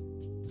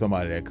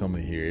 Somebody that come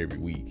in here every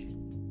week.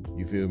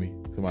 You feel me?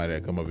 Somebody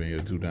that come up in here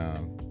 2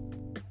 times.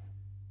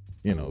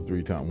 You know,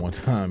 3 times, 1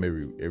 time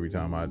every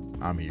time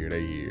I'm here,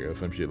 they here, or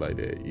some shit like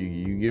that.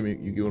 You get me?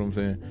 You get what I'm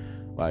saying?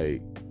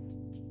 Like,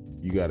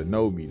 you gotta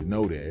know me to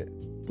know that.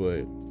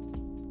 But,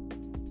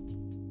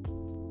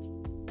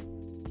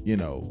 you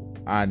know,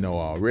 I know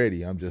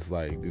already. I'm just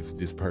like,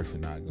 this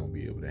person not gonna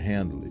be able to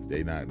handle it.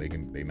 They not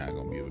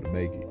gonna be able to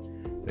make it.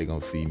 They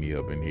gonna see me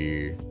up in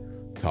here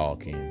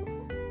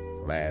talking,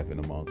 laughing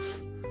amongst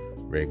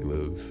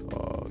regulars,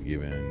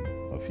 giving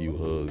a few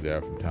hugs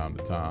there from time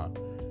to time.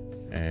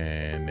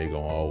 And they gonna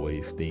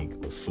always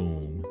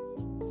assume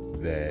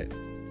that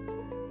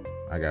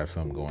I got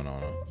something going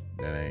on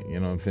that ain't, you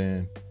know what I'm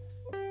saying?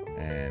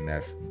 And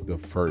that's the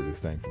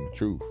furthest thing from the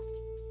truth.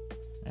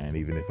 And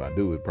even if I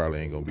do, it probably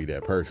ain't gonna be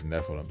that person.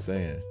 That's what I'm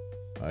saying.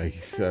 Like,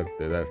 that's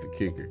the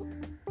kicker.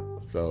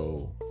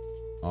 So,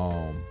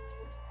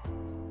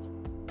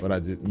 but I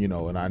just, you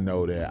know, and I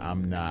know that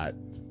I'm not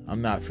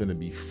finna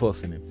be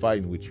fussing and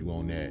fighting with you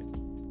on that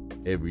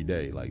every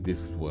day. Like, this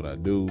is what I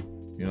do.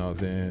 You know what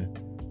I'm saying?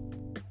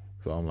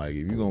 So I'm like,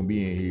 if you're gonna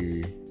be in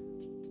here,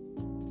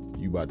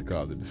 you about to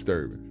cause a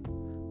disturbance.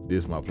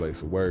 This is my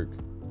place of work.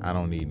 I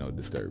don't need no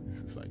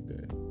disturbances like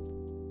that.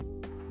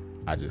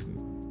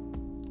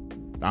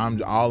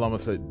 All I'm gonna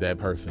say, that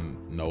person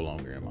no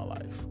longer in my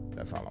life.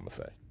 That's all I'm gonna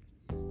say.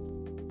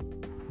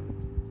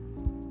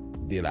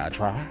 Did I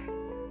try?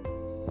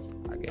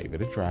 I gave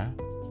it a try.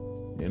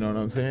 You know what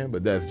I'm saying?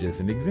 But that's just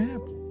an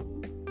example.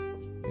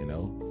 You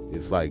know,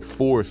 it's like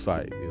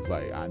foresight. It's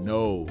like, I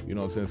know, you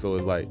know what I'm saying? So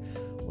it's like,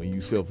 when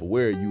you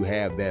self-aware, you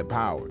have that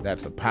power.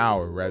 That's a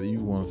power. Rather, you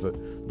want to,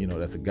 you know,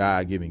 that's a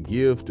God-given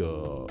gift. You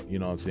know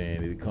what I'm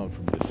saying? It comes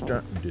from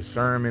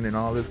discernment and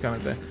all this kind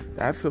of thing.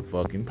 That's a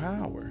fucking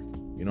power.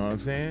 You know what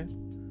I'm saying?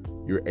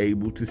 You're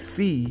able to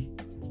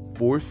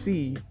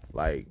foresee,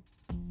 like,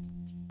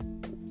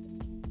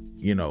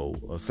 you know,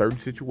 a certain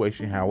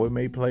situation, how it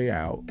may play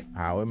out,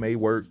 how it may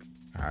work,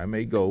 how it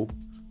may go,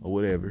 or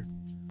whatever.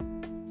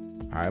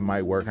 How it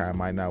might work, how it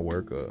might not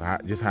work, or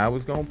just how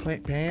it's going to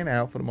pan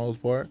out for the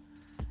most part.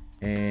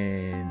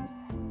 And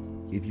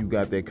if you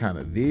got that kind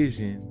of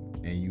vision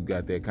and you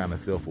got that kind of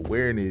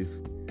self-awareness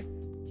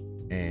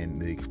and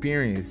the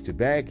experience to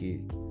back it,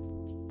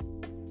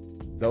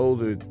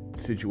 those are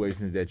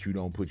situations that you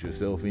don't put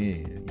yourself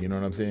in. You know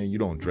what I'm saying? You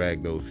don't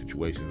drag those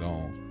situations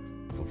on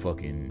for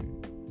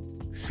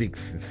fucking 6,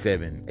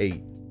 7,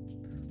 8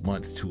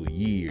 months to a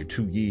year,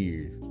 2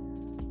 years.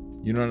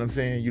 You know what I'm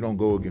saying? You don't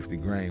go against the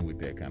grain with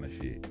that kind of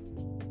shit.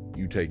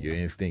 You take your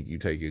instinct, you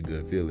take your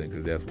gut feeling,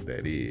 because that's what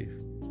that is.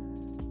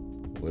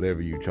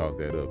 Whatever you chalk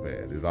that up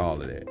as, is all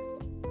of that.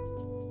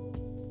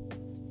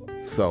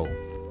 So,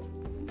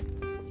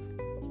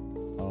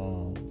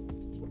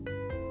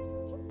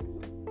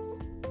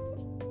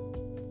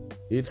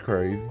 it's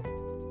crazy.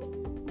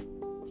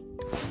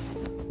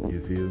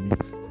 You feel me?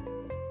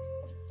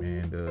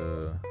 And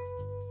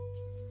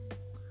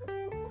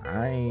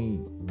I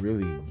ain't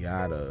really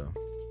gotta.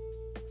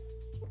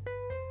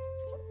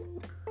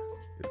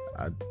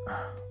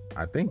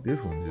 I think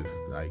this one just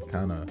like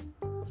kind of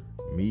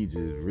me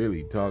just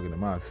really talking to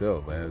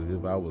myself as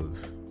if I was,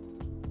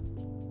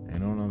 you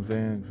know what I'm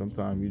saying?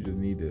 Sometimes you just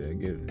need to, I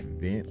guess,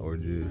 vent, or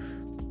just,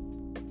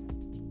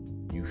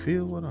 you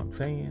feel what I'm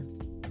saying?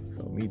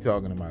 So me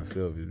talking to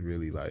myself is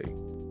really like,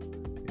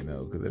 you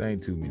know, because it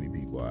ain't too many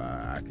people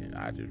I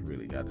just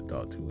really got to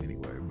talk to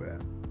anyway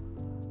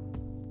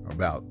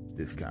about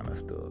this kind of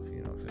stuff,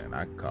 you know what I'm saying?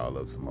 I can call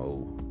up some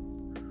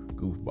old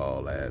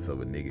goofball ass of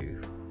a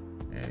nigga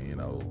and, you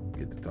know,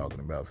 get to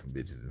talking about some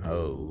bitches and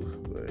hoes,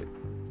 but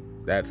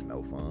that's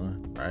no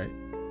fun, right?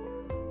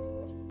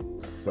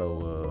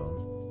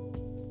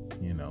 So,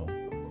 you know,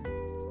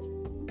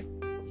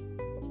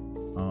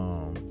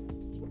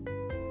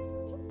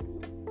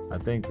 I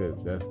think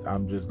that's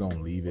I'm just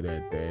gonna leave it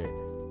at that,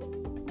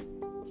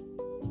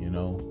 you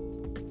know,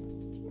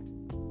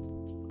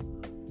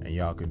 and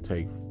y'all can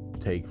take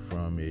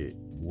from it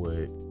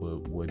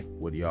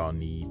what y'all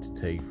need to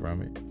take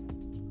from it.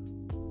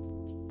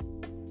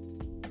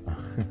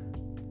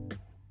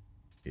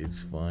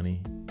 It's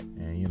funny,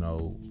 and you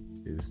know,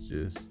 it's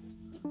just,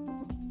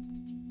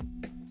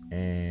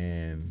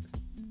 and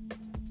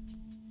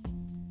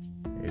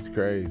it's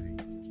crazy.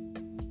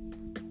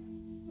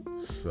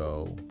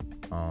 So,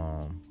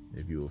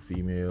 if you're a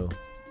female,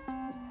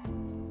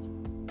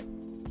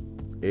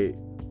 it,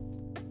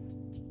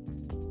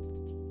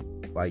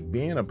 like,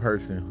 being a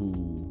person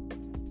who,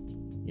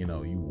 you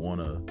know, you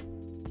wanna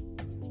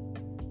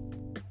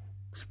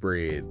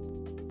spread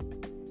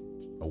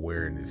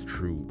awareness,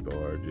 truth,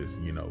 or just,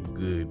 you know,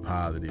 good,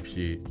 positive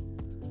shit,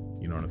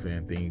 you know what I'm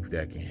saying? Things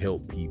that can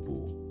help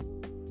people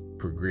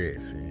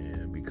progress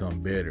and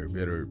become better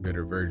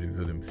versions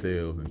of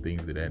themselves and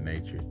things of that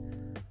nature.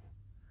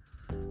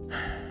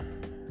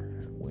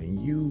 When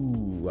you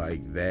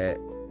like that,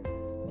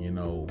 you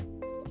know,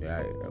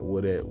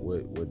 what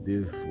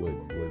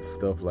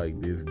stuff like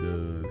this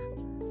does,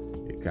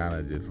 it kind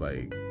of just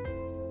like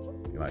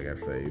I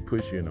say, it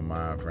puts you in the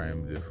mind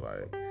frame just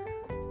like,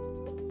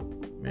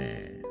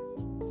 man,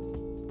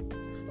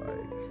 it's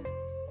like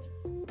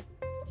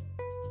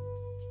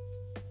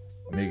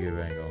niggas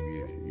ain't gonna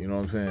get it. You know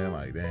what I'm saying?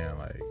 Like, damn,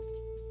 like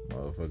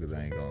motherfuckers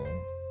ain't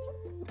gonna,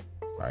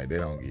 like, they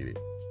don't get it.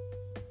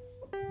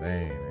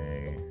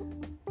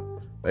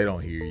 They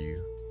don't hear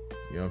you.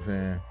 You know what I'm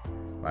saying?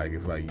 Like,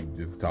 it's like you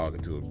just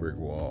talking to a brick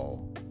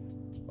wall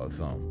or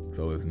something.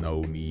 So it's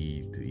no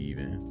need to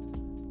even.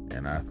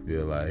 And I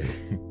feel like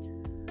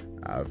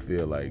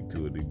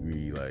to a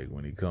degree, like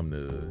when it come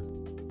to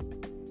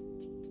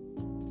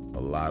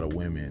a lot of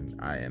women,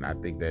 I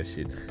think that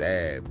shit's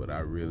sad, but I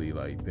really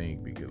like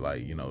think, because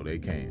like, you know,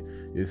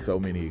 there's so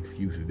many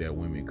excuses that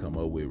women come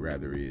up with,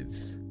 rather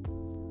it's,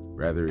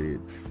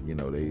 you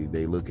know,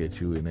 they look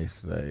at you and they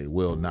say,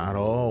 well, not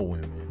all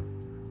women,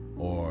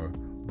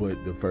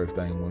 but the first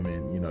thing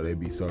women, you know, they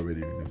be so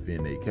ready to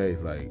defend their case,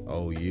 like,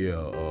 oh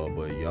yeah,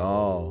 but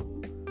y'all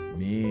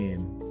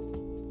men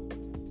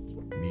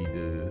need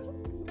to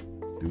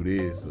do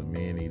this, or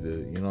men need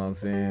to, you know what I'm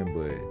saying?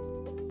 But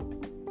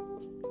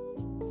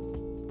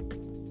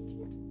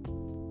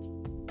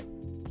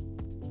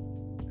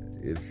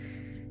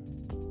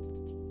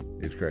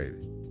it's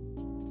crazy.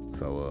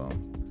 So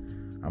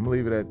I'm gonna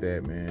leave it at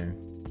that, man.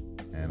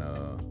 And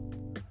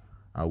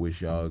I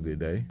wish y'all a good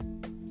day.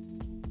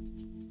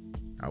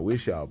 I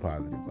wish y'all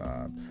positive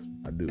vibes.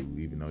 I do,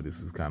 even though this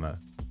is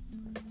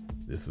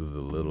a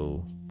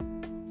little,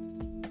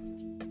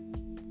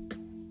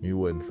 he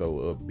wasn't so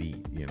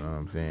upbeat, you know what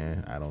I'm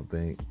saying? I don't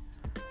think,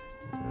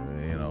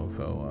 you know,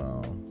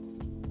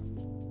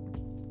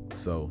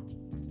 so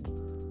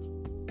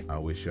I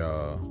wish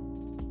y'all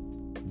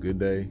a good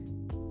day.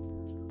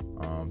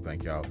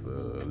 Thank y'all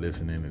for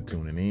listening and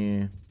tuning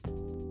in.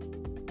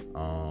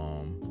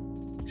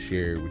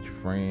 Share it with your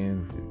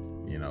friends.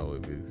 You know,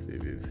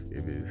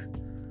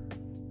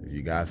 if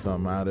you got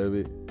something out of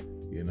it,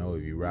 you know,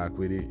 if you rock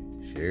with it,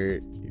 share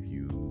it. If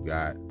you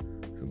got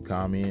some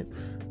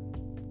comments,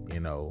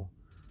 you know,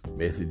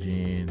 message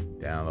in,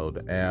 download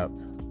the app,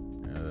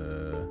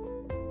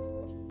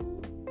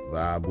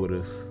 vibe with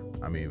us.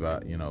 I mean,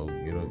 you know,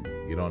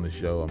 get on the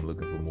show. I'm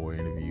looking for more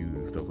interviews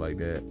and stuff like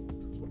that.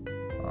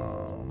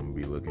 I'm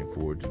be looking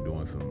forward to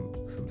doing some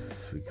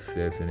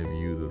success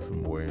interviews or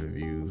some more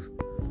interviews.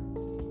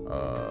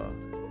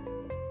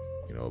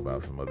 You know,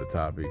 about some other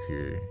topics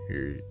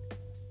here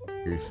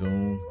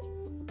soon.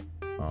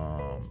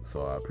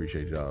 So I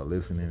appreciate y'all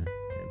listening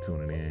and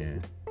tuning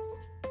in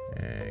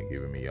and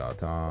giving me y'all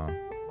time.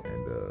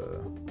 And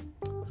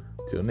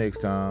till next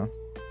time,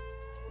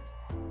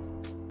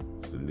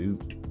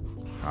 salute.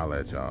 Holla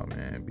at y'all,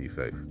 man. Be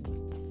safe.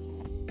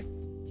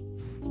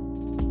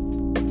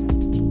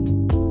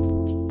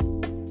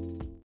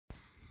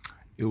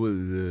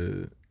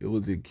 It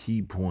was a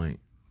key point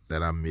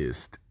that I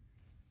missed.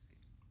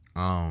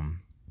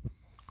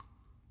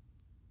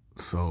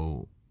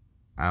 So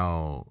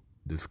I'll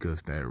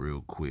discuss that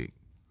real quick.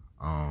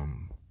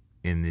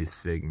 In this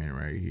segment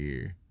right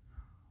here,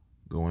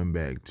 going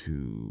back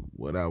to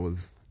what I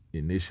was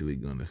initially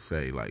gonna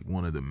say, like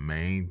one of the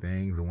main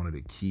things and one of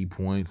the key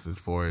points as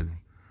far as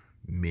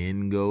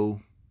men go,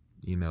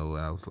 you know,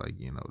 I was like,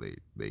 you know,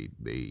 they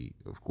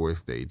of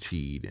course they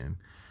cheat, and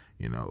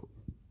you know,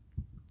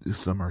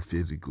 some are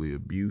physically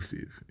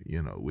abusive,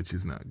 you know, which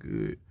is not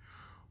good.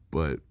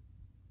 But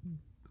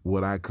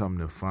what I come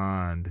to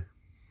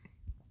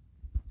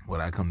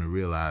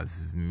realize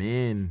is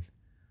men,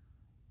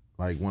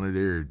 like one of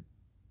their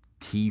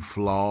key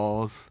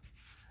flaws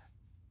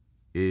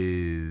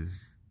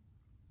is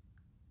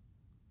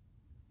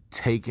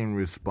taking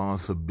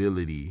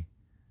responsibility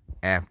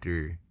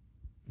after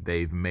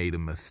they've made a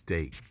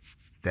mistake,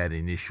 that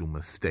initial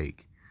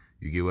mistake.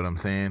 You get what I'm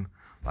saying?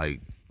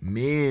 Like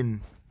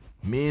men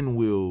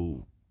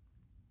will,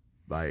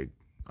 like,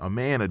 a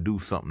man will do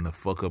something to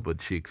fuck up a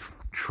chick's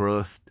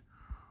trust.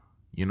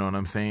 You know what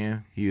I'm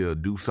saying? He'll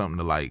do something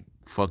to, like,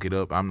 fuck it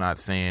up. I'm not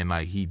saying,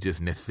 like, he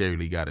just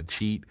necessarily got to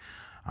cheat.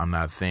 I'm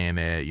not saying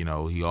that, you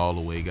know, he all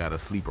the way got to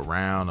sleep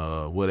around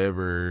or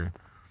whatever,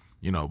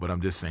 you know, but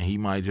I'm just saying he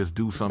might just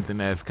do something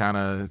that's kind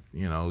of,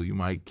 you know, you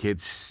might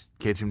catch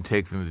him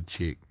texting the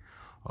chick,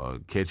 or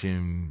catch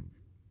him,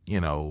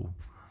 you know,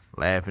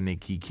 laughing at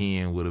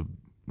Kikin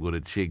with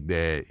a chick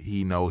that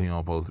he know he don't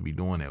supposed to be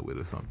doing that with,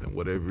 or something,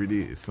 whatever it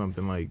is,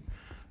 something like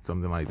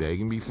that. It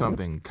can be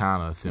something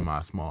kind of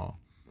semi-small.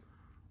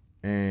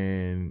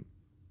 And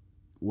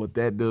what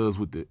that does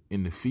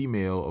in the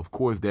female, of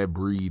course, that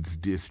breeds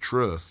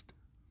distrust,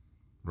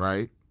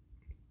 right?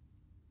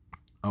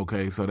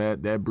 Okay, so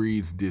that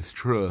breeds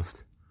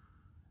distrust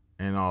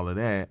and all of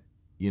that.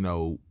 You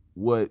know,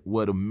 what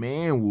a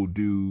man will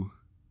do,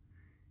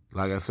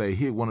 like I say,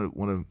 one of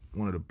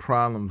the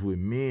problems with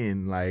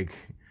men, like,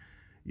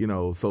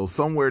 So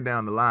somewhere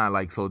down the line,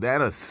 like, so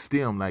that'll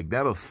stem, like,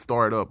 that'll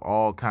start up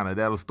all kind of,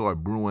 that'll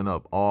start brewing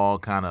up all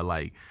kind of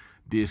like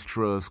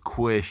distrust,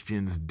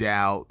 questions,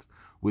 doubt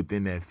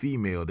within that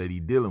female that he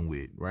dealing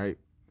with, right?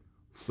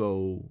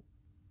 So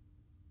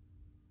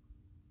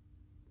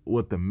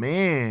what the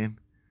man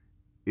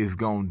is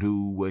gonna do,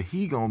 what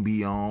he gonna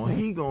be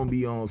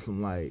on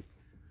some like,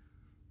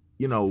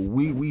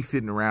 we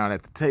sitting around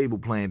at the table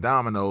playing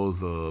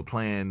dominoes or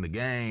playing the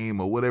game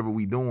or whatever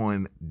we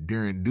doing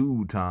during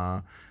dude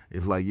time.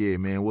 It's like, yeah,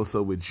 man, what's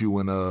up with you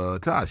and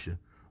Tasha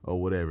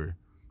or whatever?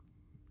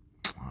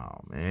 Oh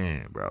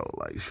man, bro,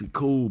 like she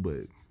cool,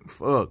 but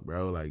fuck,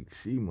 bro, like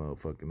she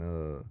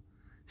motherfucking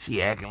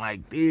she acting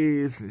like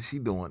this and she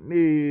doing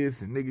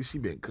this and nigga, she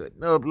been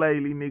cutting up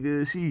lately,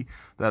 nigga. She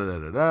da da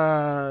da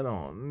da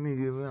da.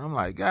 Nigga, I'm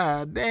like,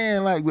 God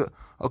damn, like,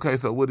 okay,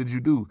 so what did you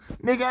do,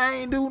 nigga? I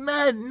ain't do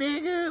nothing,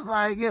 nigga.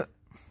 Like, yeah.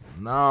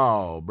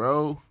 No,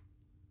 bro,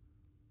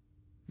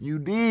 you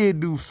did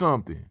do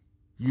something.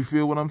 You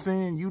feel what I'm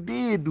saying? You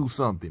did do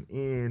something,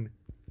 and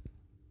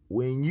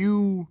when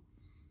you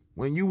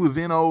was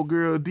in old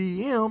girl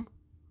DM.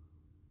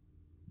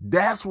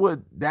 That's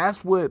what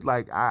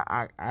like I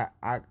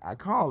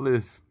call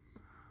this,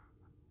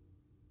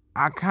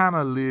 I kind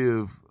of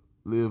live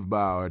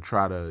by, or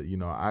try to,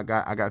 I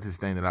got this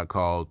thing that I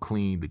call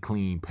the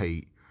clean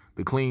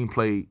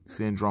plate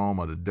syndrome,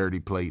 or the dirty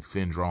plate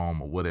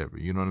syndrome, or whatever,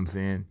 you know what I'm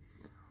saying?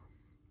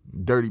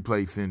 Dirty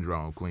plate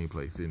syndrome, clean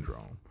plate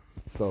syndrome.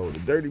 So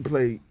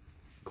the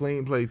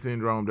clean plate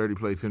syndrome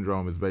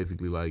is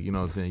basically like, you know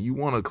what I'm saying, you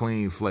want a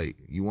clean slate,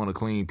 you want a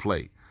clean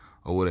plate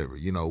or whatever.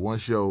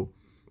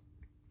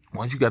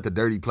 Once you got the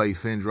dirty plate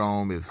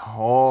syndrome, it's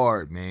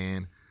hard,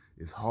 man.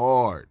 It's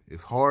hard.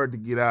 It's hard to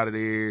get out of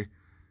there.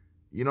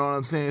 You know what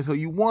I'm saying? So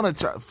you want to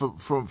try,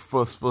 for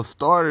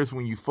starters,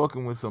 when you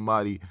fucking with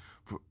somebody,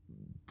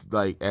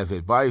 like, as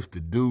advice to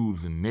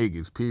dudes and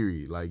niggas,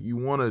 period. Like, you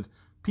want to,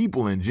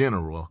 people in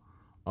general,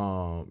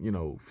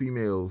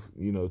 females,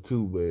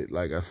 too, but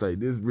like I say,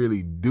 this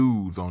really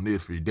dudes on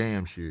this for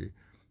damn sure.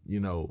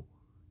 You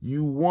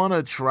want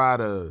to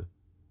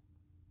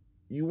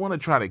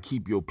try to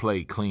keep your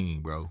plate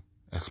clean, bro.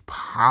 As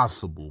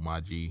possible,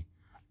 my G.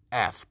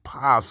 As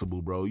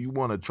possible, bro. You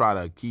want to try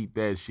to keep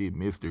that shit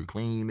Mr.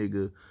 Clean,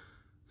 nigga,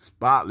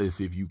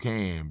 spotless if you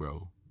can,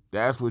 bro.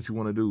 That's what you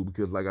want to do,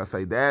 because like I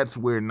say, that's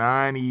where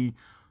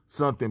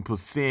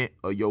 90-something%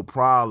 of your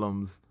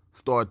problems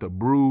start to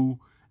brew,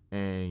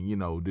 and,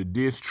 the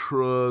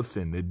distrust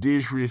and the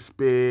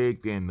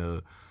disrespect and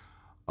the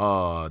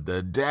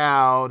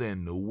doubt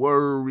and the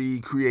worry,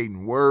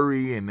 creating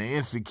worry and the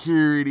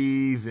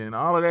insecurities and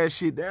all of that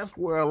shit. That's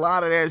where a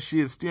lot of that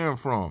shit stem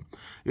from.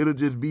 It'll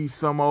just be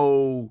some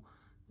old,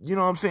 you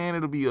know what I'm saying?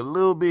 It'll be a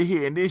little bit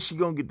here, and then she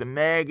gonna get the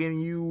nagging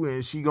you,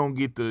 and she gonna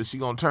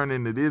turn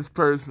into this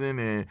person,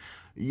 and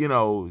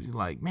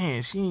like,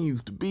 man, she ain't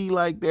used to be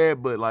like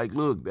that. But like,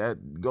 look,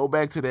 that go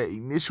back to that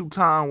initial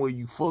time where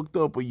you fucked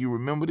up, or you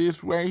remember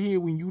this right here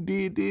when you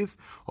did this,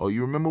 or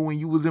you remember when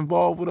you was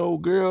involved with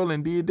old girl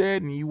and did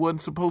that, and you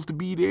wasn't supposed to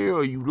be there,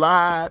 or you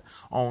lied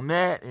on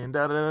that, and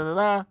da da da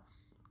da.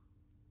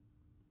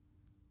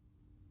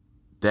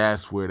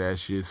 That's where that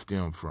shit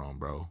stemmed from,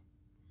 bro.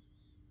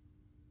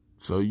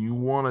 So you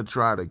want to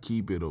try to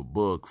keep it a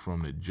buck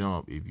from the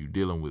jump if you're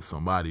dealing with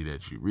somebody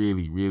that you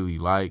really, really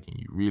like, and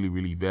you really,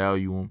 really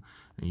value them,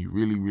 and you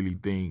really, really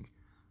think,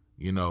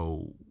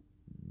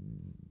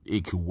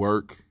 it could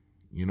work,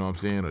 you know what I'm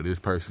saying, or this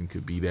person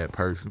could be that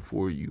person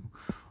for you,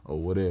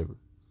 or whatever.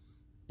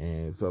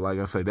 And so, like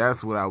I say,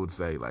 that's what I would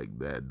say, like,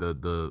 that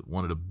the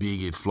one of the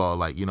biggest flaws,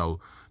 like,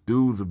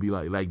 dudes would be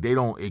like they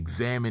don't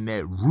examine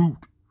that root.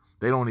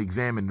 They don't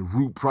examine the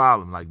root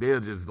problem. Like, they'll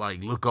just,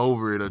 like, look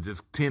over it, or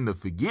just tend to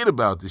forget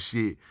about the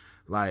shit.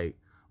 Like,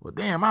 well,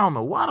 damn, I don't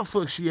know why the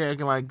fuck she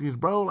acting like this,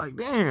 bro. Like,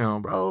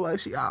 damn, bro. Like,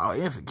 she all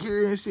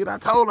insecure and shit. I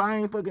told her I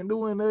ain't fucking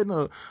doing nothing.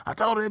 Or I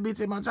told her that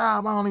bitch at my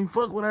job, I don't even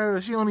fuck with her.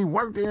 Or she don't even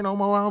work there no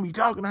more. I don't be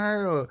talking to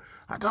her. Or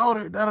I told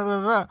her,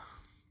 da-da-da-da.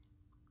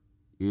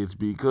 It's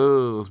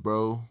because,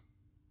 bro,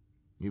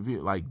 you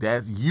feel like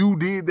you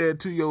did that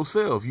to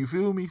yourself. You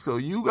feel me? So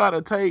you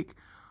gotta take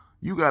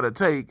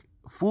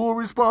full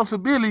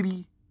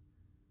responsibility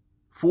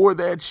for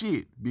that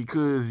shit,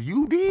 because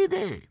you did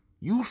that.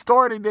 You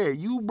started that.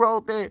 You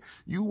brought that.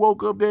 You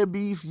woke up that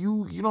beast.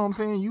 You know what I'm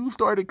saying? You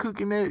started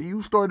cooking that.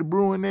 You started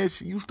brewing that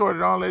shit. You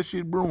started all that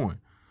shit brewing.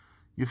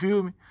 You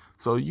feel me?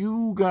 So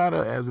you gotta,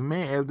 as the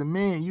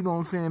man, you know what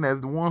I'm saying,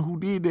 as the one who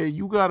did that,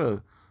 you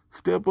gotta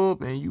step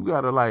up, and you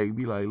gotta, like,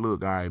 be like,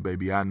 look, all right,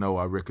 baby, I know,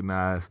 I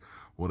recognize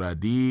what I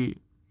did.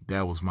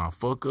 That was my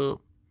fuck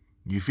up.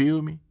 You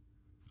feel me?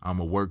 I'm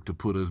going to work to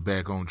put us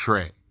back on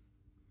track.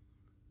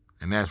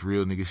 And that's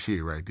real nigga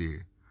shit right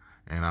there.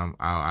 And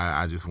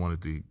I just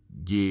wanted to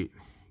get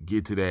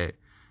to that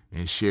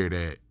and share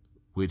that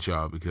with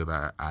y'all, because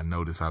I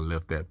noticed I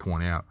left that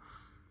point out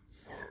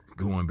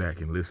going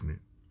back and listening.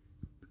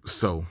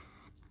 So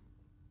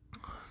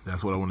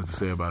that's what I wanted to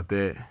say about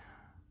that.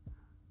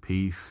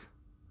 Peace,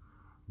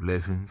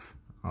 blessings,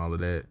 all of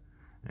that.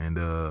 And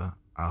I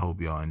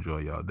hope y'all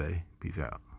enjoy y'all day. Peace out.